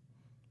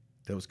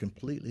that was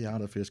completely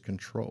out of his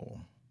control.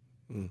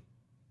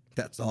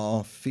 That's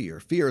all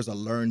fear. Fear is a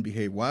learned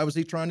behavior. Why was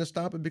he trying to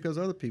stop it? Because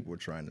other people were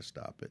trying to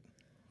stop it.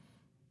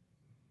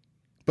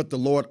 But the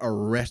Lord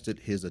arrested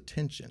his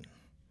attention.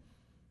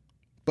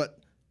 But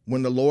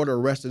when the Lord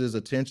arrested his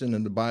attention,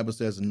 and the Bible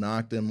says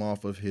knocked him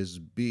off of his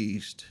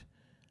beast,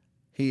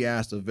 he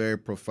asked a very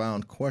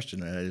profound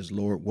question, and that is,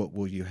 Lord, what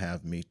will you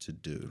have me to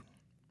do?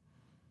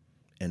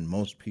 And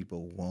most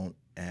people won't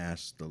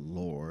ask the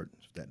Lord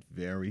that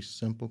very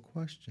simple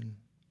question.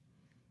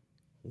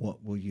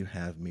 What will you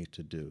have me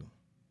to do?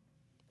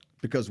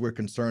 Because we're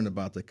concerned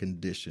about the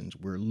conditions.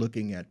 We're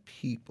looking at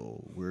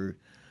people.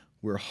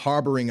 We're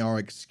harboring our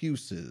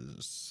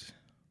excuses.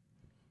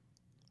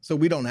 So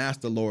we don't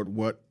ask the Lord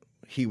what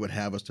he would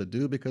have us to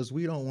do because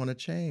we don't want to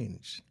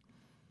change.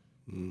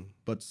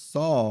 But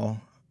Saul,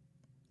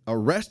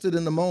 arrested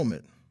in the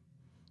moment,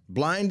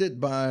 blinded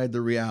by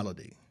the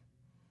reality,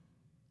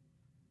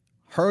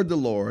 heard the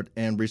Lord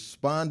and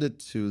responded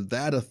to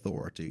that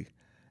authority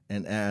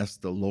and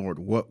asked the Lord,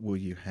 what will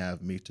you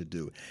have me to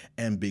do?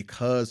 And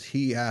because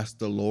he asked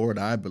the Lord,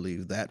 I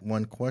believe, that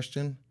one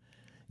question,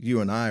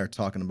 you and I are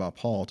talking about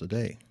Paul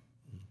today.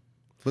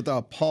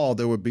 Without Paul,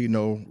 there would be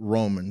no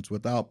Romans.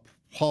 Without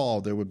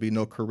Paul, there would be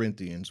no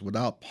Corinthians.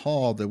 Without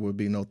Paul, there would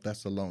be no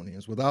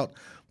Thessalonians. Without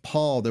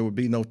Paul, there would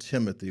be no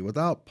Timothy.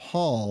 Without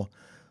Paul,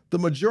 the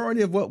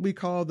majority of what we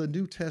call the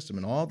New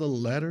Testament, all the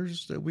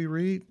letters that we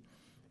read,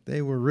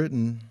 they were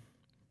written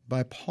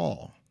by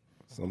Paul.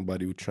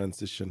 Somebody who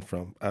transitioned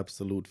from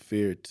absolute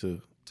fear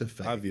to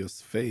faith.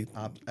 obvious faith.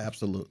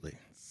 Absolutely.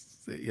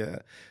 Yeah,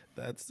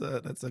 that's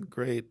a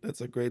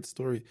great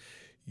story.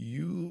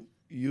 You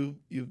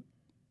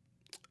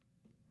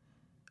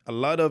a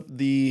lot of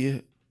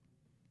the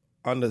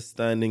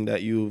understanding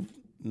that you've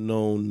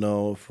known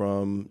now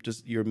from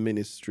just your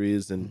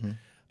ministries and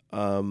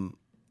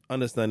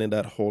understanding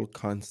that whole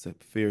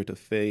concept, fear to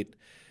faith,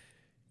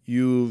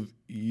 you've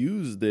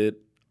used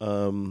it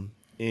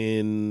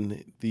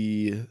in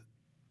the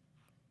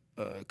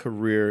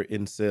career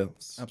in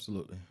sales.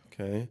 Absolutely.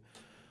 Okay.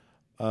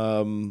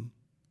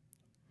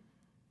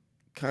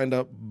 Kind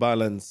of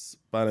balance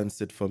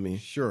it for me.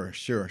 Sure.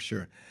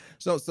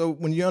 So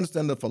when you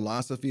understand the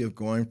philosophy of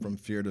going from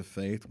fear to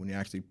faith, when you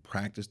actually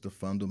practice the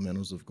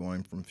fundamentals of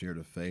going from fear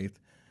to faith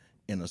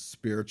in a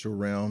spiritual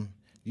realm,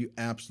 you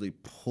absolutely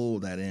pull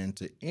that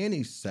into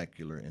any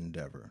secular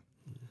endeavor.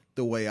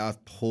 The way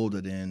I've pulled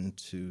it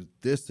into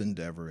this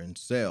endeavor in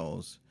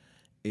sales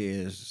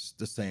is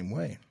the same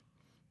way.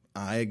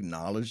 I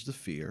acknowledge the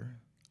fear.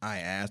 I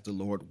ask the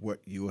Lord what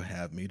you will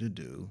have me to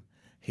do.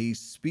 He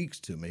speaks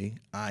to me.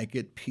 I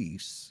get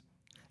peace,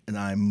 and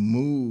I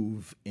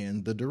move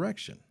in the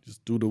direction.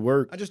 Just do the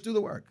work. I just do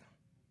the work.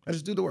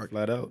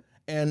 Flat out.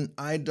 And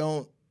I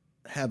don't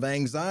have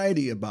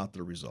anxiety about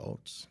the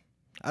results.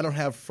 I don't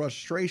have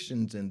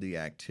frustrations in the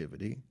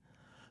activity,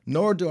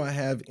 nor do I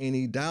have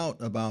any doubt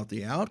about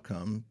the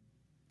outcome.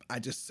 I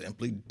just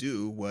simply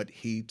do what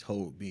he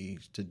told me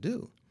to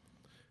do.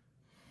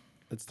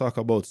 Let's talk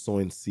about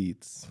sowing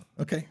seeds.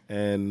 Okay.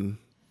 And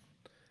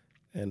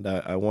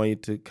I want you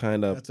to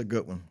kind of That's a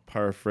good one.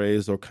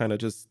 paraphrase or kind of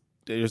just,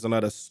 there's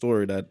another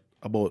story that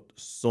about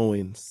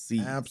sowing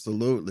seeds.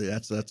 Absolutely.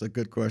 That's a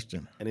good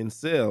question. And in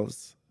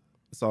sales,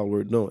 that's all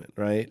we're doing,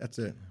 right? That's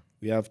it.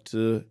 We have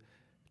to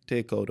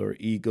take out our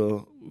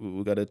ego.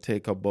 We got to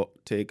take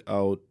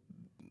out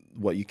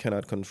what you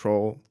cannot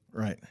control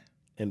Right.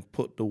 and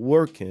put the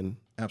work in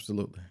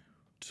Absolutely.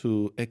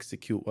 to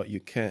execute what you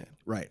can.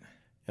 Right.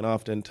 And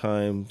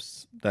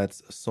oftentimes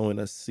that's sowing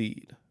a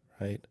seed,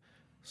 right?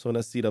 Sowing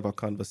a seed of a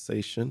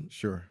conversation,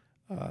 Sure.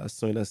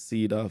 sowing a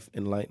seed of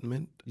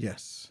enlightenment,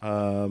 Yes.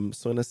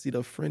 sowing a seed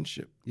of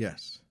friendship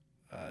Yes.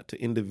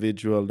 to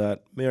individual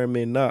that may or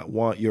may not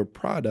want your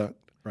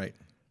product, Right.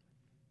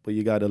 but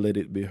you got to let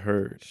it be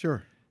heard.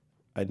 Sure.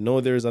 I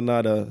know there's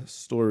another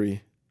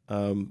story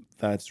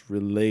that's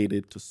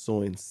related to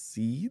sowing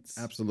seeds,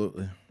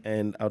 Absolutely.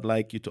 and I'd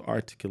like you to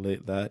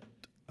articulate that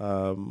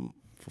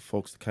for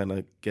folks to kind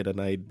of get an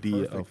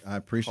idea Perfect. of I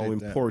appreciate how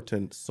that.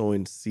 important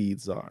sowing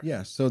seeds are.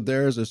 Yeah. So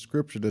there's a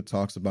scripture that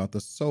talks about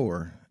the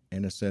sower,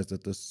 and it says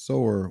that the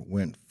sower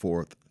went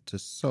forth to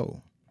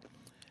sow.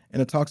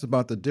 And it talks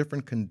about the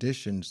different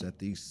conditions that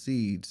these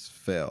seeds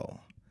fell.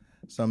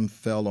 Some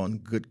fell on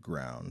good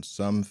ground,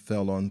 some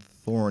fell on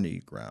thorny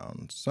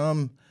ground,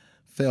 some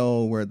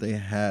fell where they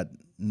had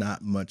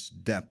not much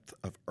depth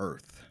of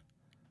earth.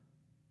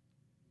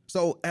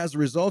 So, as a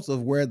result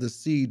of where the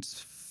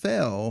seeds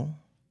fell,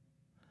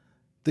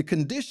 the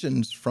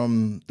conditions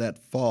from that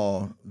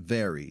fall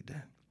varied.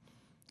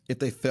 If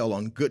they fell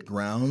on good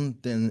ground,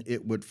 then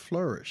it would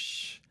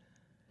flourish.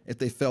 If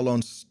they fell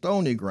on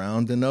stony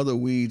ground, then other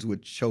weeds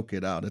would choke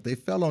it out. If they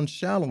fell on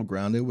shallow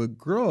ground, it would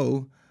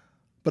grow,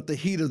 but the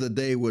heat of the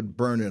day would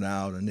burn it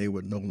out and they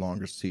would no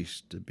longer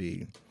cease to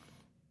be.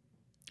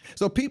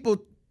 So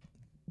people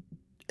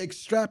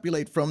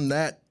extrapolate from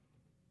that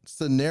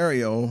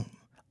scenario,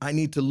 I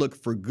need to look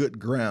for good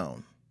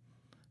ground.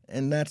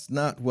 And that's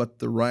not what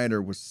the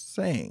writer was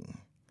saying.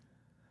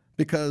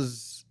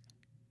 Because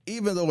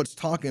even though it's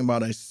talking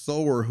about a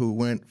sower who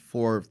went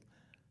forth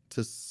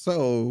to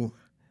sow,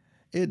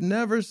 it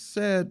never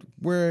said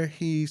where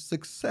he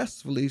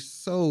successfully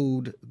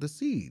sowed the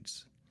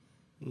seeds.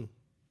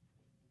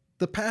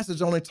 The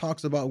passage only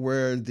talks about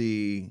where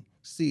the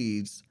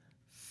seeds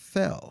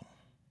fell.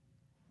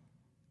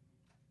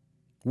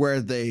 Where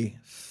they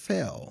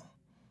fell.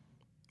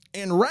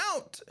 En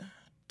route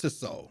to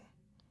sow.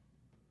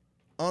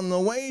 On the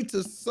way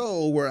to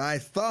sow where I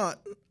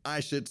thought I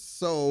should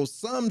sow,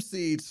 some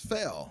seeds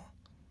fell.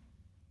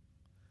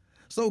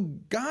 So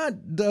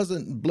God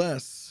doesn't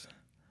bless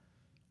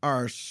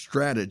our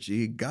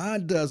strategy.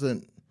 God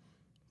doesn't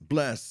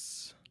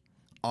bless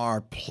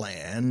our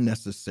plan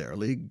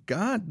necessarily.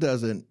 God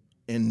doesn't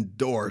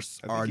endorse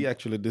I think he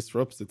actually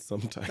disrupts it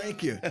sometimes.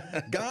 Thank you.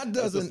 God That's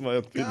doesn't. just my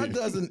opinion. God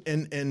doesn't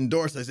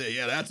endorse. I say,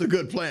 yeah, that's a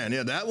good plan.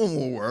 Yeah, that one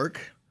will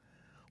work.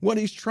 What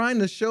he's trying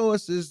to show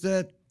us is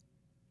that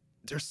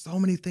there's so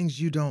many things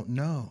you don't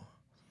know.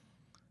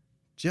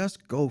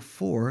 Just go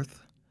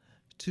forth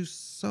to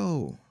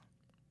sow.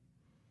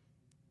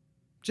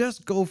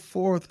 Just go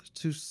forth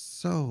to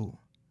sow,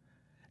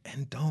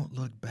 and don't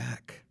look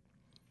back.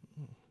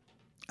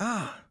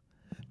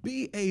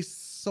 Be a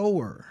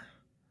sower,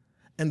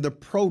 and the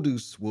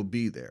produce will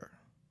be there.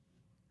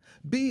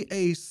 Be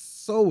a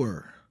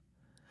sower,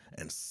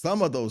 and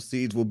some of those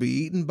seeds will be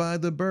eaten by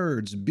the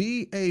birds.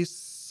 Be a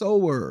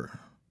sower,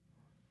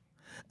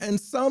 and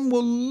some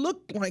will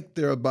look like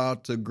they're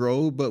about to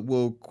grow, but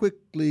will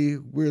quickly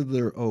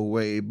wither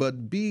away.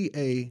 But be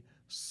a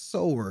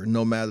sower,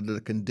 no matter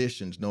the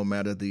conditions, no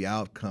matter the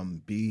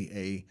outcome. Be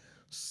a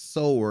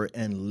sower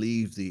and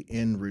leave the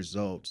end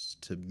results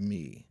to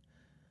me.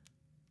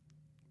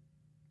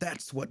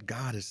 That's what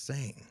God is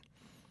saying.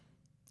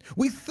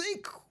 We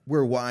think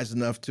we're wise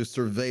enough to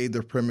survey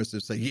the premises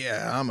and say,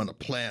 yeah, I'm going to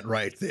plant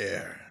right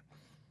there.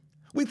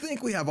 We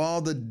think we have all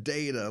the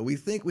data. We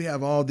think we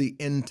have all the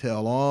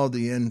intel, all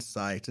the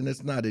insights, and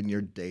it's not in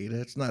your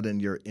data. It's not in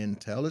your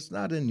intel. It's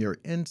not in your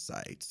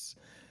insights.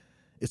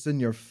 It's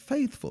in your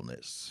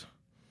faithfulness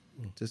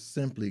to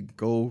simply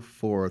go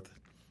forth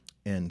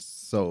and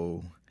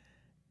sow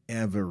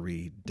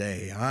every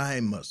day.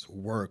 I must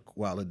work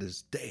while it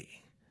is day,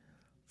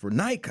 for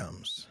night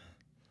comes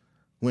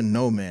when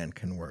no man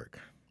can work.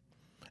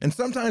 And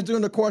sometimes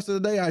during the course of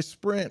the day, I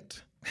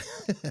sprint.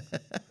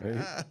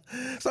 Right?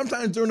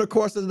 Sometimes during the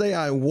course of the day,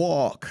 I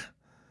walk.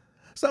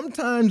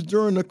 Sometimes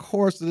during the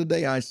course of the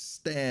day, I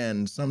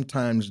stand.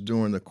 Sometimes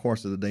during the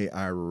course of the day,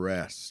 I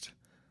rest.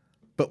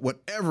 But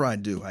whatever I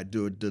do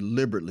it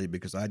deliberately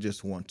because I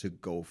just want to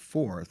go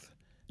forth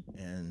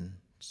and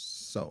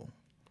sow.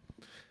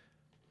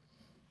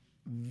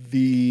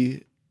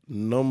 The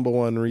number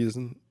one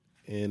reason,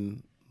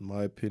 in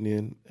my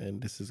opinion,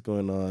 and this is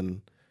going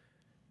on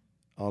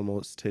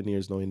almost 10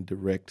 years now in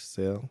direct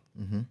sale,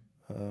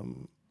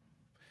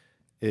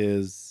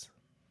 is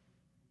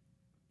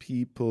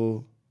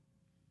people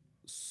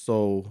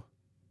sow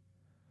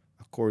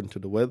according to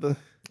the weather.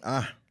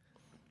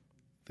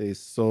 They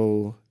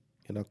sow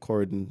in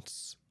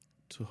accordance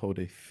to how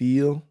they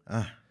feel.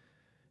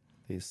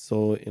 They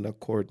sow in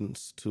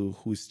accordance to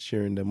who's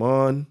cheering them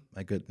on.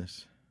 My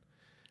goodness.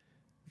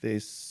 They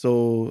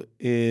sow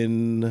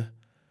in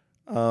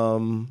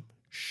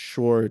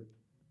short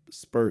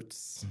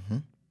spurts.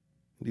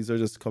 These are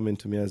just coming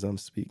to me as I'm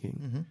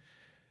speaking.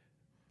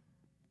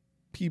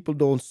 People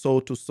don't sow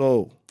to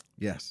sow.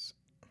 Yes.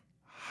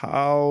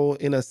 How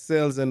in a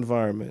sales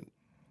environment,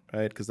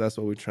 right? Because that's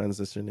what we're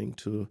transitioning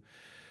to.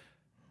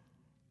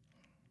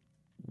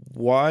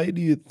 Why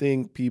do you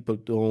think people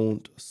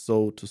don't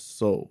sow to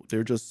sow?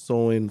 They're just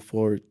sowing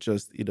for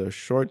just either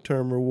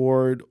short-term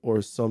reward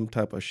or some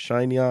type of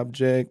shiny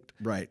object.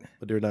 Right.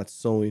 But they're not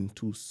sowing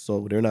to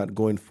sow. They're not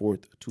going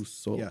forth to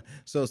sow. Yeah.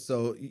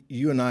 So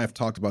you and I have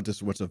talked about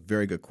this, which is a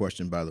very good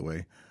question, by the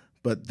way.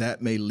 But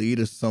that may lead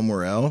us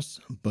somewhere else.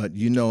 But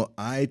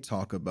I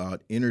talk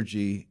about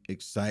energy,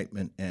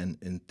 excitement, and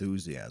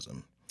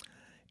enthusiasm.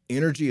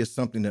 Energy is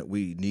something that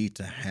we need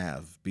to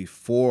have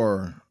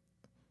before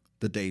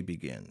the day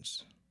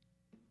begins.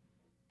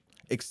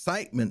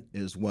 Excitement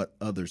is what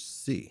others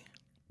see.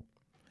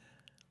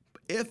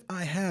 If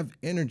I have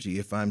energy,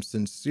 if I'm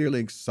sincerely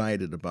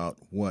excited about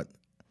what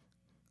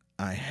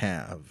I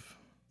have,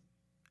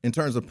 in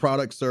terms of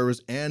product,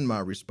 service, and my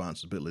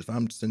responsibilities, if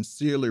I'm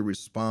sincerely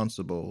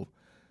responsible,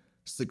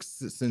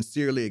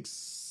 sincerely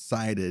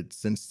excited,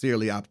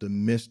 sincerely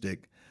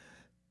optimistic,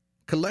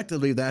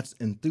 collectively, that's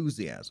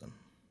enthusiasm.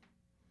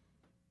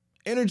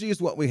 Energy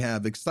is what we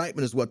have.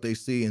 Excitement is what they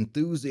see.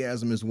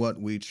 Enthusiasm is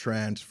what we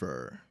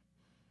transfer.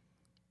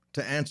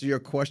 To answer your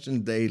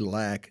question, they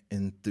lack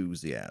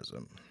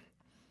enthusiasm.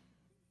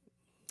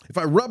 If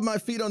I rub my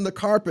feet on the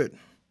carpet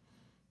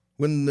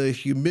when the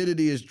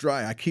humidity is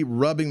dry, I keep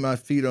rubbing my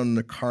feet on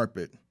the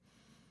carpet.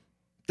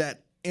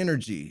 That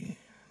energy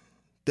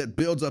that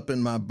builds up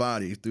in my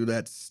body through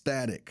that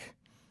static.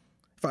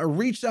 If I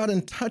reach out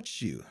and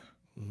touch you,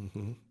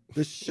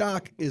 the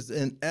shock is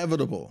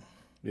inevitable.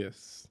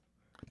 Yes.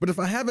 But if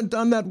I haven't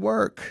done that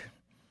work,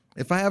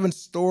 if I haven't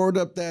stored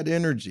up that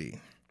energy,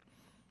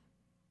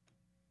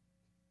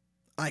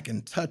 I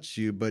can touch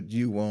you, but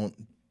you won't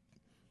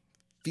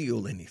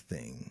feel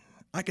anything.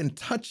 I can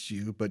touch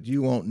you, but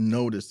you won't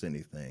notice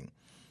anything.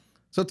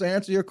 So to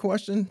answer your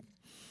question,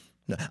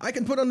 I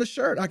can put on the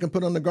shirt, I can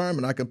put on the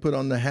garment, I can put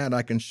on the hat,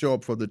 I can show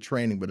up for the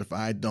training, but if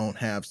I don't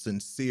have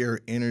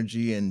sincere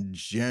energy and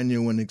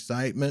genuine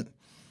excitement,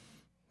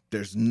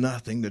 there's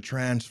nothing to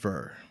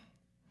transfer.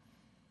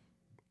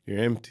 You're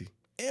empty.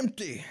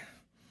 Empty.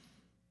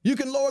 You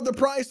can lower the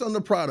price on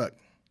the product,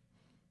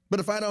 but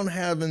if I don't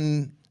have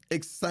an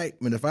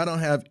excitement, if I don't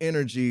have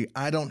energy,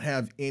 I don't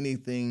have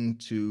anything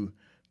to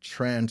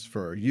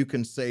transfer. You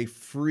can say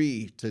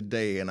free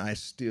today, and I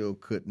still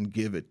couldn't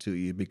give it to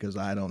you because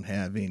I don't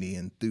have any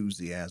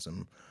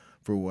enthusiasm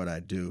for what I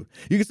do.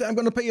 You can say, I'm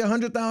going to pay you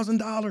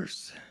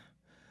 $100,000.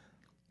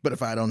 But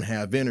if I don't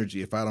have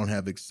energy, if I don't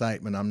have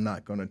excitement, I'm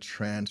not going to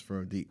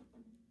transfer the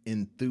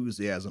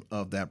enthusiasm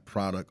of that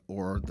product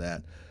or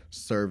that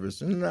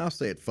service. And I'll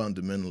say it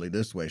fundamentally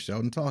this way,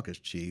 Sheldon, talk is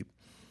cheap.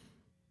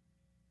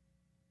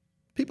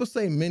 People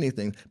say many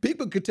things.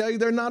 People could tell you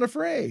they're not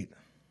afraid.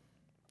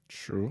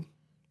 True.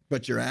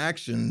 But your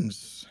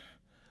actions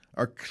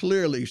are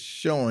clearly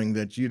showing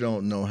that you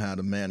don't know how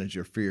to manage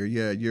your fear.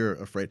 Yeah, you're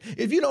afraid.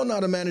 If you don't know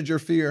how to manage your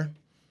fear,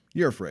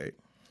 you're afraid.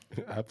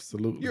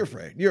 Absolutely. You're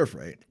afraid. You're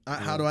afraid.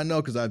 How do I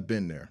know? Because I've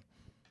been there.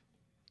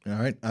 All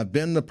right. I've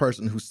been the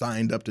person who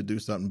signed up to do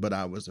something, but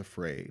I was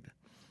afraid.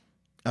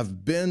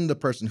 I've been the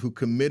person who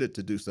committed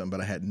to do something,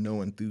 but I had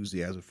no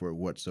enthusiasm for it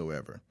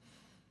whatsoever.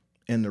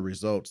 And the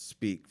results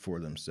speak for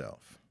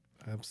themselves.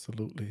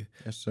 Absolutely.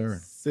 Yes, sir.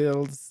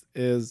 Sales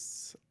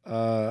is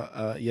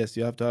yes,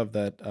 you have to have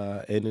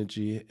that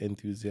energy,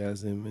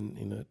 enthusiasm,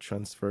 and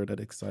transfer that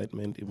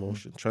excitement,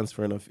 emotion,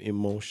 transferring of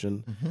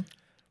emotion.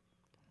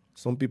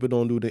 Some people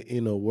don't do the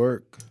inner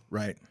work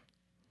Right.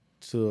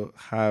 to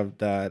have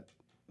that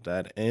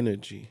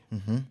energy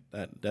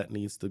that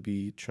needs to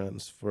be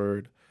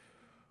transferred.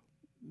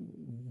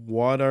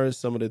 What are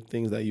some of the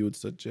things that you would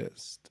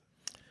suggest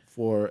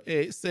for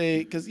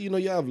say, because you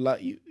have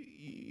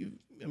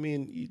I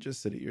mean, you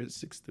just said it, you're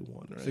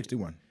 61, right?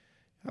 61.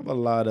 You have a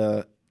lot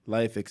of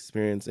life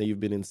experience, and you've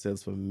been in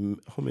sales for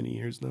how many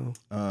years now?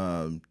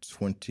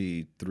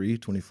 23,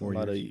 24 A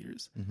lot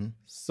years. of years.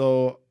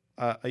 So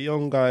a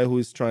young guy who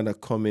is trying to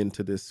come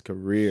into this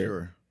career,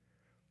 Sure.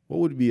 what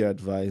would be your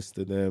advice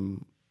to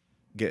them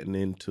getting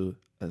into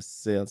a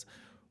sales?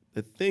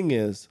 The thing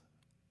is,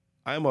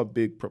 I'm a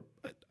big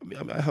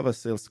I have a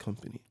sales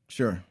company.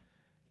 Sure.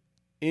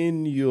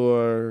 In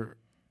your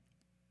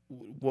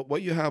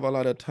what you have a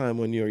lot of time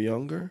when you're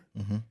younger,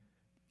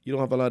 you don't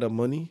have a lot of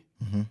money,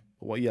 but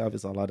what you have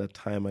is a lot of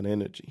time and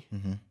energy.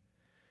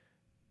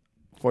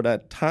 For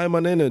that time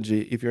and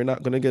energy, if you're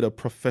not going to get a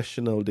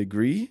professional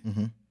degree,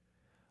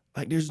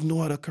 like there's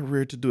no other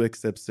career to do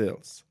except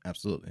sales.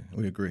 Absolutely.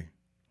 We agree.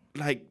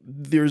 Like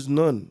there's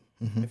none.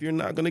 If you're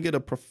not going to get a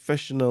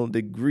professional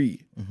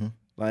degree,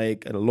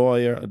 like a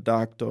lawyer, a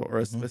doctor, or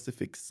a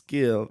specific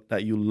skill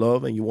that you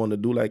love and you want to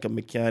do, like a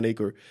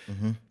mechanic, or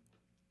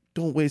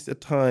don't waste your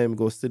time,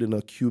 go sit in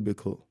a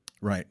cubicle,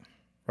 Right.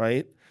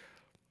 right?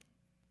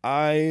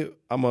 I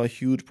am a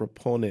huge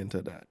proponent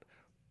of that.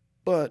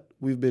 But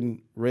we've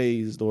been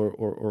raised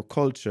or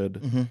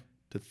cultured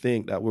to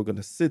think that we're going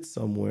to sit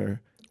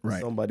somewhere and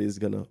Right. somebody's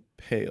going to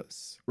pay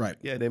us. Right.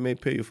 Yeah, they may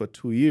pay you for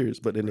 2 years,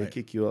 but then they Right.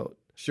 kick you out,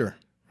 Sure.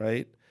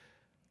 right?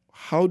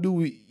 How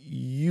do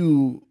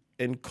you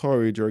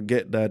encourage or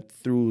get that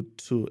through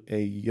to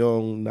a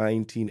young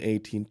 19,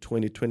 18,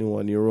 20,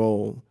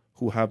 21-year-old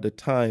who have the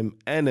time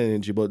and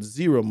energy but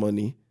zero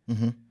money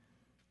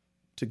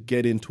to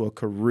get into a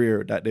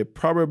career that they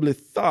probably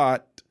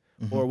thought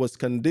or was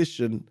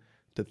conditioned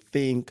to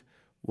think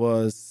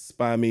was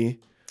spammy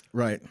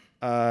Right.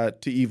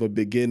 to even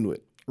begin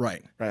with?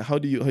 Right. Right? How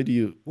do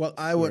you? Well,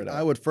 I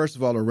would first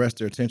of all arrest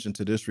their attention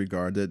to this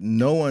regard, that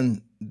no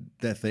one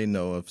that they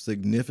know of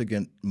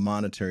significant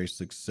monetary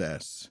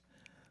success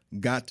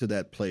got to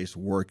that place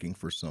working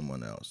for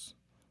someone else.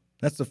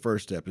 That's the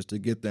first step, is to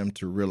get them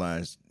to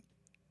realize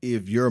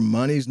if your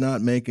money's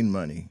not making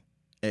money,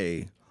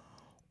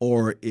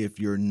 or if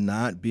you're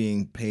not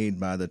being paid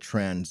by the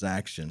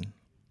transaction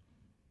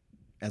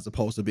as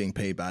opposed to being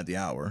paid by the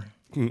hour,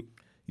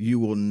 you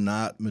will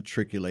not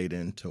matriculate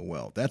into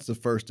wealth. That's the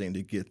first thing,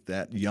 to get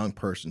that young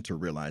person to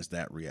realize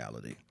that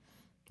reality.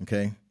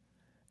 Okay?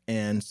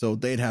 And so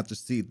they'd have to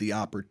see the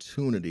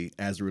opportunity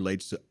as it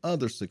relates to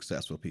other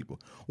successful people.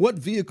 What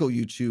vehicle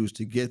you choose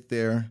to get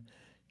there,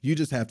 you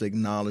just have to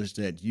acknowledge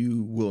that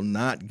you will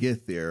not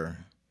get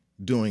there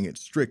doing it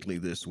strictly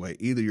this way.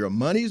 Either your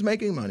money's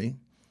making money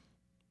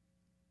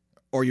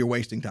or you're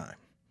wasting time.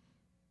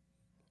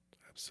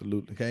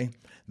 Absolutely. Okay.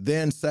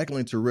 Then,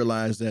 secondly, to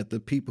realize that the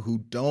people who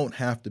don't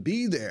have to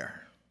be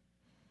there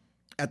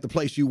at the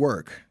place you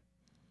work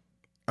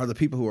are the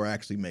people who are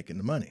actually making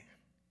the money.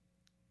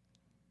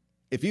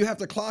 If you have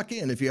to clock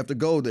in, if you have to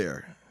go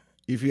there,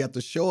 if you have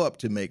to show up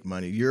to make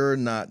money, you're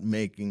not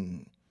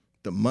making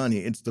the money.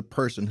 It's the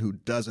person who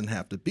doesn't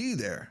have to be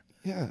there.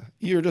 Yeah,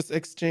 you're just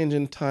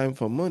exchanging time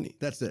for money.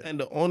 That's it. And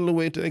the only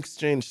way to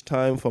exchange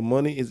time for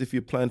money is if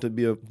you plan to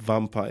be a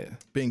vampire.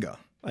 Bingo.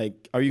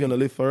 Like, are you going to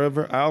live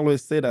forever? I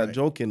always say that Right.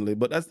 jokingly,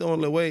 but that's the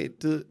only way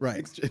to Right.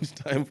 exchange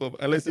time for,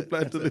 unless you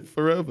plan to live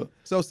forever.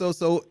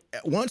 So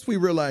once we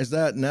realize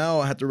that, now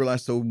I have to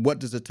realize, so what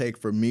does it take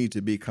for me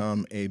to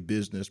become a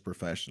business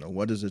professional?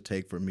 What does it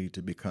take for me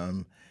to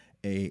become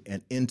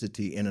an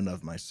entity in and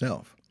of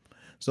myself?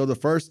 So the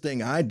first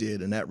thing I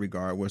did in that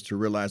regard was to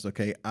realize,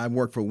 okay, I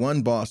work for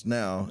one boss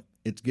now.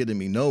 It's getting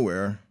me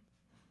nowhere.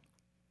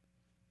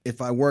 If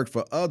I work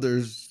for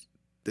others,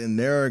 then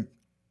they're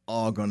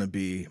all going to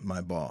be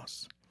my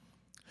boss.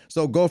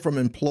 So go from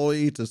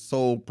employee to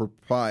sole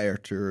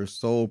proprietor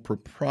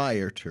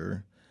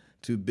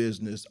to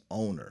business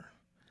owner.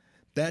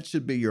 That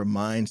should be your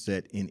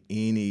mindset in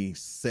any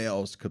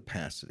sales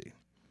capacity.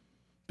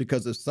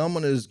 Because if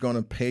someone is going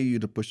to pay you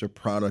to push a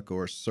product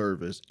or a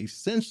service,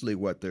 essentially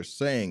what they're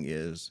saying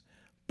is,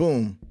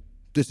 boom,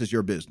 this is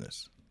your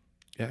business.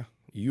 Yeah,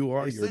 you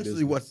are your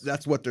Essentially, business.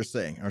 that's what they're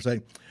saying. All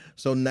right.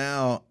 So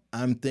now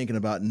I'm thinking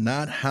about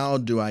not how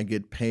do I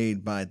get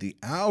paid by the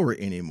hour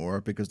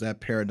anymore, because that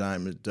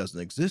paradigm doesn't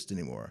exist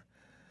anymore.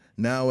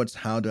 Now it's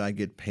how do I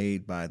get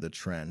paid by the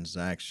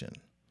transaction?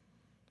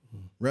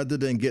 Rather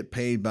than get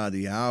paid by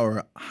the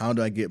hour, how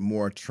do I get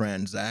more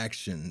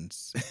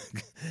transactions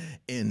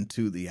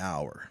into the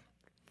hour?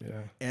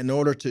 Yeah. In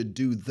order to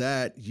do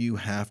that, you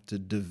have to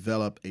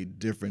develop a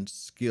different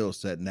skill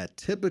set. And that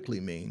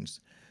typically means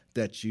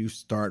that you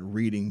start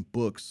reading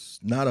books,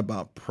 not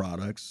about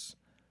products,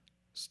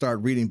 start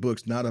reading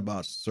books, not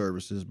about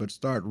services, but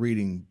start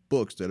reading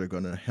books that are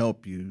going to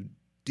help you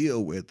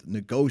deal with,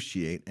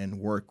 negotiate, and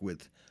work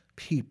with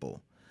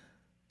people.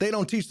 They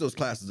don't teach those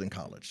classes in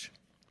college.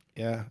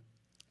 Yeah.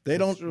 They That's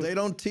don't true. they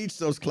don't teach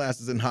those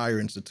classes in higher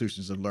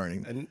institutions of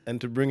learning. And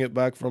to bring it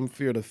back from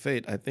fear to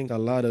faith, I think a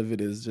lot of it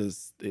is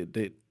just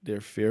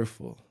they're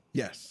fearful.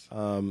 Yes.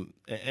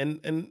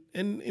 And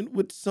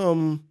with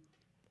some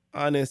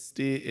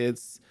honesty,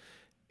 it's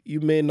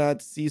you may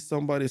not see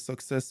somebody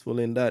successful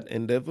in that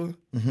endeavor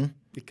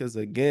because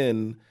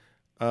again,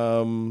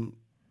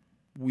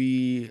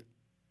 we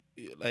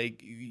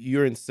like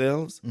you're in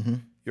sales,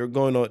 you're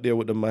going out there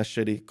with the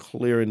machete,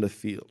 clearing the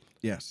field.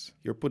 Yes.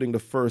 You're putting the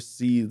first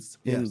seeds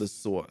in Yes. the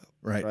soil.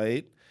 Right.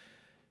 Right.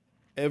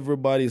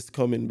 Everybody's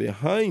coming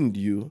behind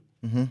you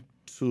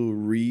to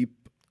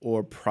reap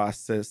or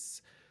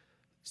process.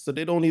 So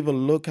they don't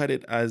even look at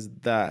it as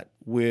that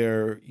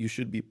where you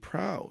should be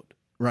proud.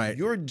 Right.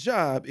 Your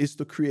job is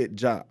to create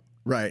job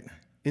Right.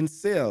 in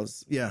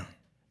sales. Yeah.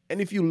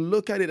 And if you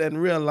look at it and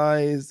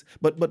realize,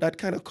 but that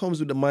kind of comes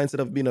with the mindset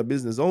of being a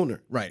business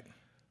owner. Right.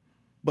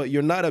 But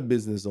you're not a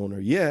business owner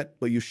yet,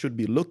 but you should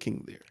be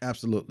looking there,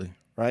 Absolutely.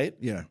 right?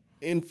 Yeah.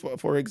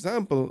 For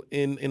example,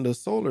 in the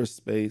solar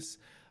space,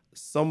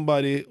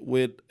 somebody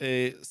with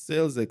a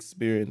sales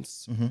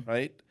experience,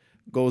 right,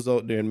 goes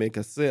out there and make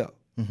a sale.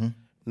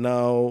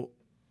 Now,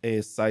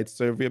 a site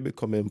surveyor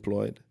become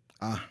employed,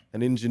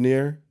 an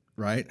engineer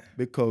Right.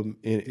 become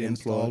employed,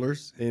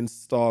 Installers.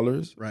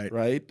 installers, Right.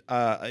 right,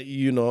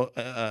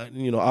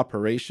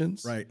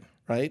 operations, Right.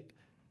 right.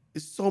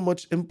 It's so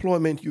much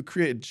employment you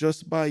create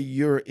just by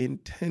your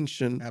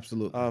intention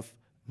Absolutely. of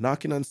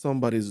knocking on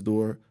somebody's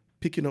door,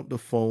 picking up the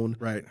phone,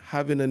 Right.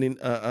 having an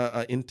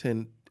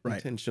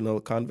Right. intentional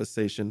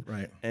conversation,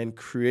 Right. and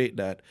create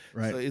that.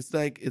 Right. So it's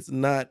like it's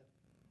not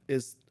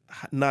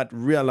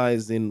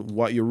realizing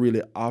what you're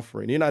really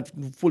offering. You're not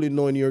fully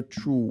knowing your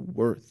true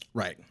worth.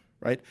 Right.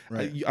 Right.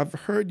 Right. I've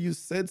heard you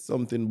said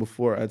something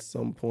before at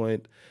some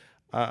point.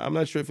 I'm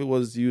not sure if it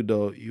was you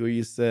though, where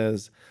you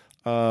says,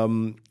 I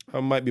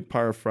might be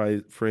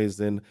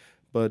paraphrasing,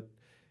 but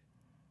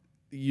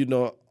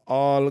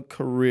all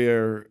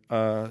career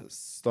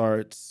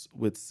starts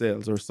with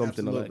sales or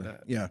something Absolutely. like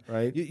that. Yeah.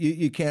 Right.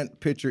 You can't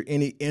picture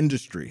any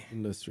industry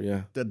Industry.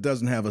 Yeah. that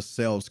doesn't have a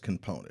sales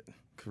component.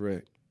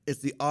 Correct. It's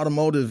the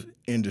automotive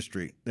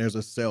industry. There's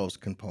a sales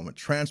component.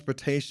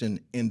 Transportation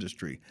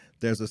industry.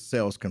 There's a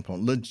sales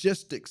component.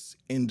 Logistics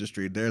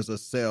industry. There's a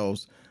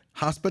sales.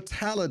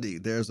 Hospitality.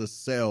 There's a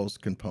sales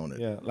component.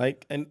 Yeah.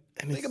 Like and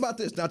Think about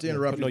this. Not to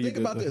interrupt no, you. you're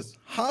Think good. about Go this.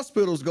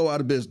 Hospitals go out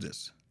of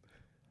business.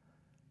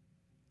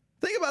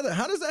 Think about that.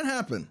 How does that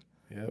happen?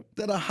 Yep.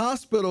 That a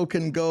hospital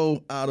can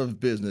go out of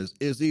business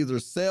is either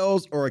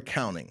sales or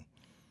accounting.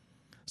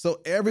 So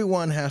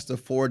everyone has to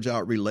forge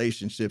out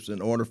relationships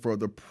in order for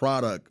the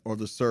product or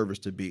the service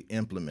to be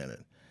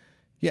implemented.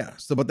 Yeah.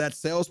 So, but that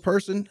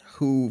salesperson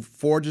who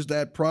forges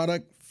that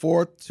product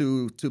forth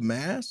to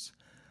mass,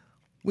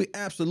 we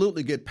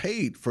absolutely get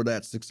paid for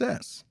that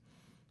success.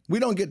 We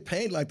don't get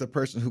paid like the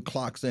person who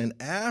clocks in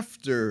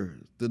after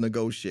the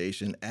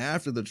negotiation,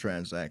 after the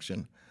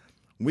transaction.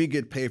 We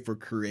get paid for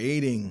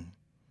creating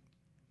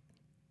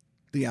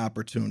the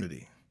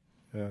opportunity.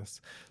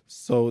 Yes.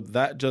 So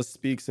that just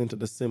speaks into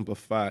the simple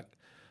fact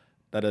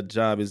that a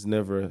job is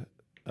never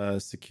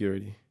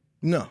security.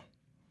 No,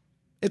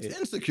 it's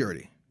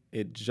insecurity.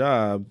 A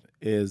job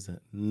is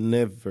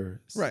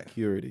never Right.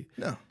 security.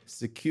 No.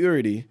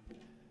 Security,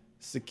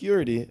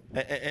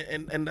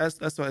 and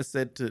that's why I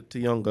said to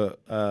younger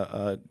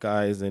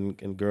guys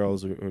and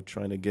girls who are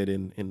trying to get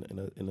in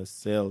a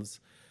sales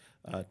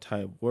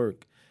type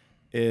work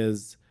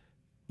is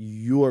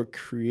you're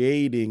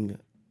creating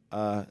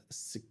a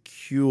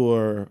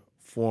secure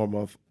form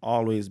of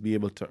always be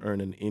able to earn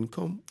an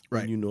income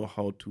when Right. you know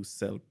how to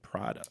sell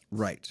products,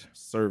 Right.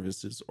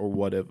 services, or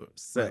whatever.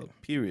 Sell,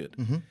 Right. period.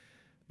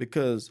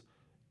 Because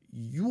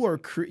you're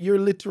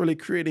literally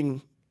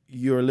creating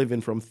your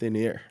living from thin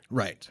air.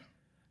 Right.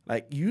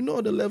 Like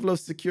the level of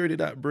security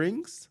that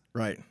brings.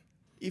 Right.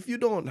 If you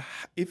don't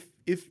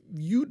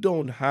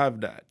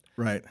have that,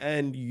 Right.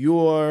 and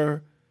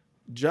your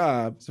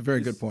job It's a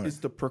very good point. is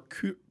to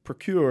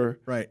procure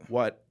Right.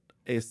 what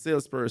a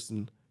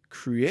salesperson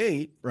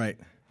create. Right.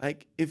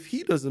 Like if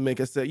he doesn't make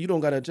a sale, you don't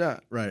got a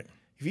job. Right.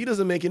 If he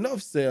doesn't make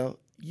enough sale,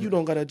 you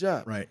don't got a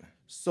job. Right.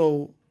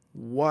 So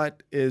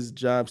what is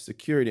job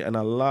security? And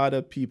a lot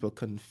of people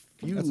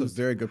confuse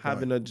very good point.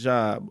 having a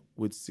job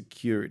with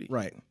security.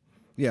 Right.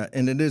 Yeah,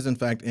 and it is in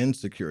fact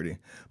insecurity.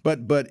 But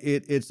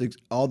it's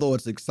although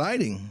it's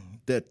exciting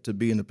that to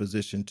be in a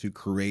position to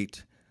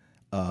create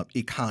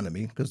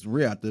economy, because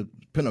we're at the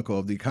pinnacle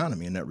of the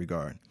economy in that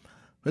regard.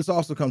 This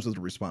also comes with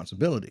a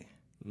responsibility.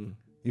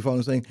 You follow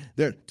what I'm saying?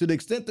 To the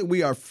extent that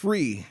we are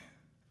free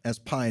as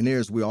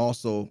pioneers, we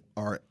also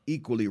are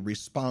equally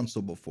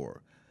responsible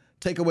for.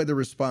 Take away the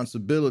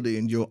responsibility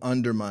and you'll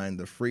undermine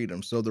the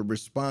freedom. So the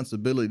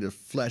responsibility to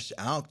flesh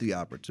out the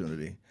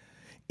opportunity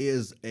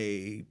is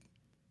a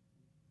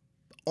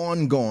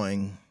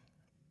ongoing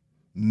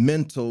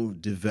mental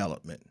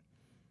development.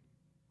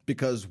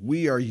 because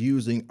we are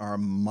using our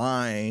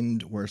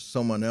mind where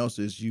someone else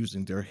is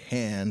using their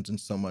hands and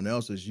someone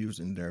else is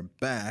using their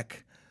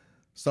back.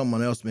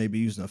 Someone else may be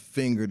using a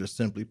finger to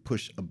simply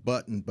push a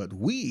button, but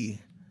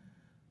we,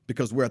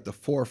 because we're at the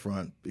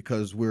forefront,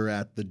 because we're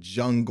at the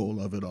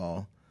jungle of it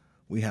all,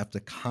 we have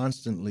to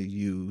constantly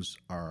use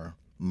our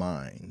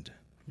mind.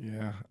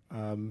 Yeah,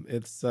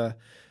 it's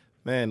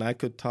man, I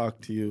could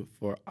talk to you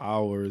for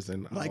hours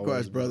and Likewise,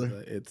 hours,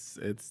 brother. It's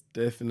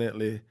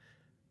definitely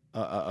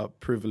a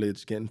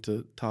privilege getting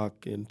to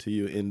talking to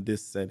you in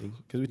this setting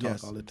because we talk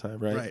Yes. all the time,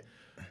 right? Right.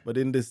 But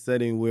in this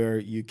setting where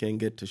you can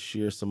get to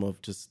share some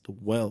of just the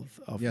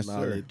wealth of Yes, sir.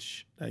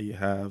 knowledge that you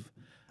have,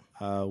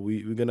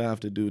 we're gonna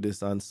have to do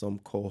this on some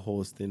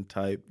co-hosting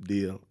type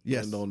deal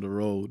Yes. going down the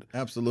road.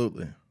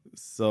 Absolutely.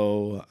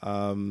 So,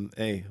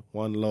 hey,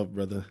 one love,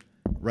 brother.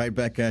 Right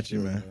back at you,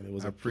 man. It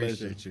was I a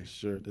pleasure. appreciate you.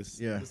 Sure, this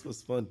Yeah.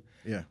 was fun.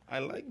 Yeah. I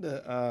like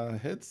the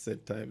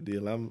headset type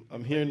deal.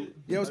 I'm hearing.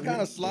 Yeah, it was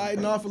kind of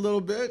sliding off a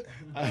little bit.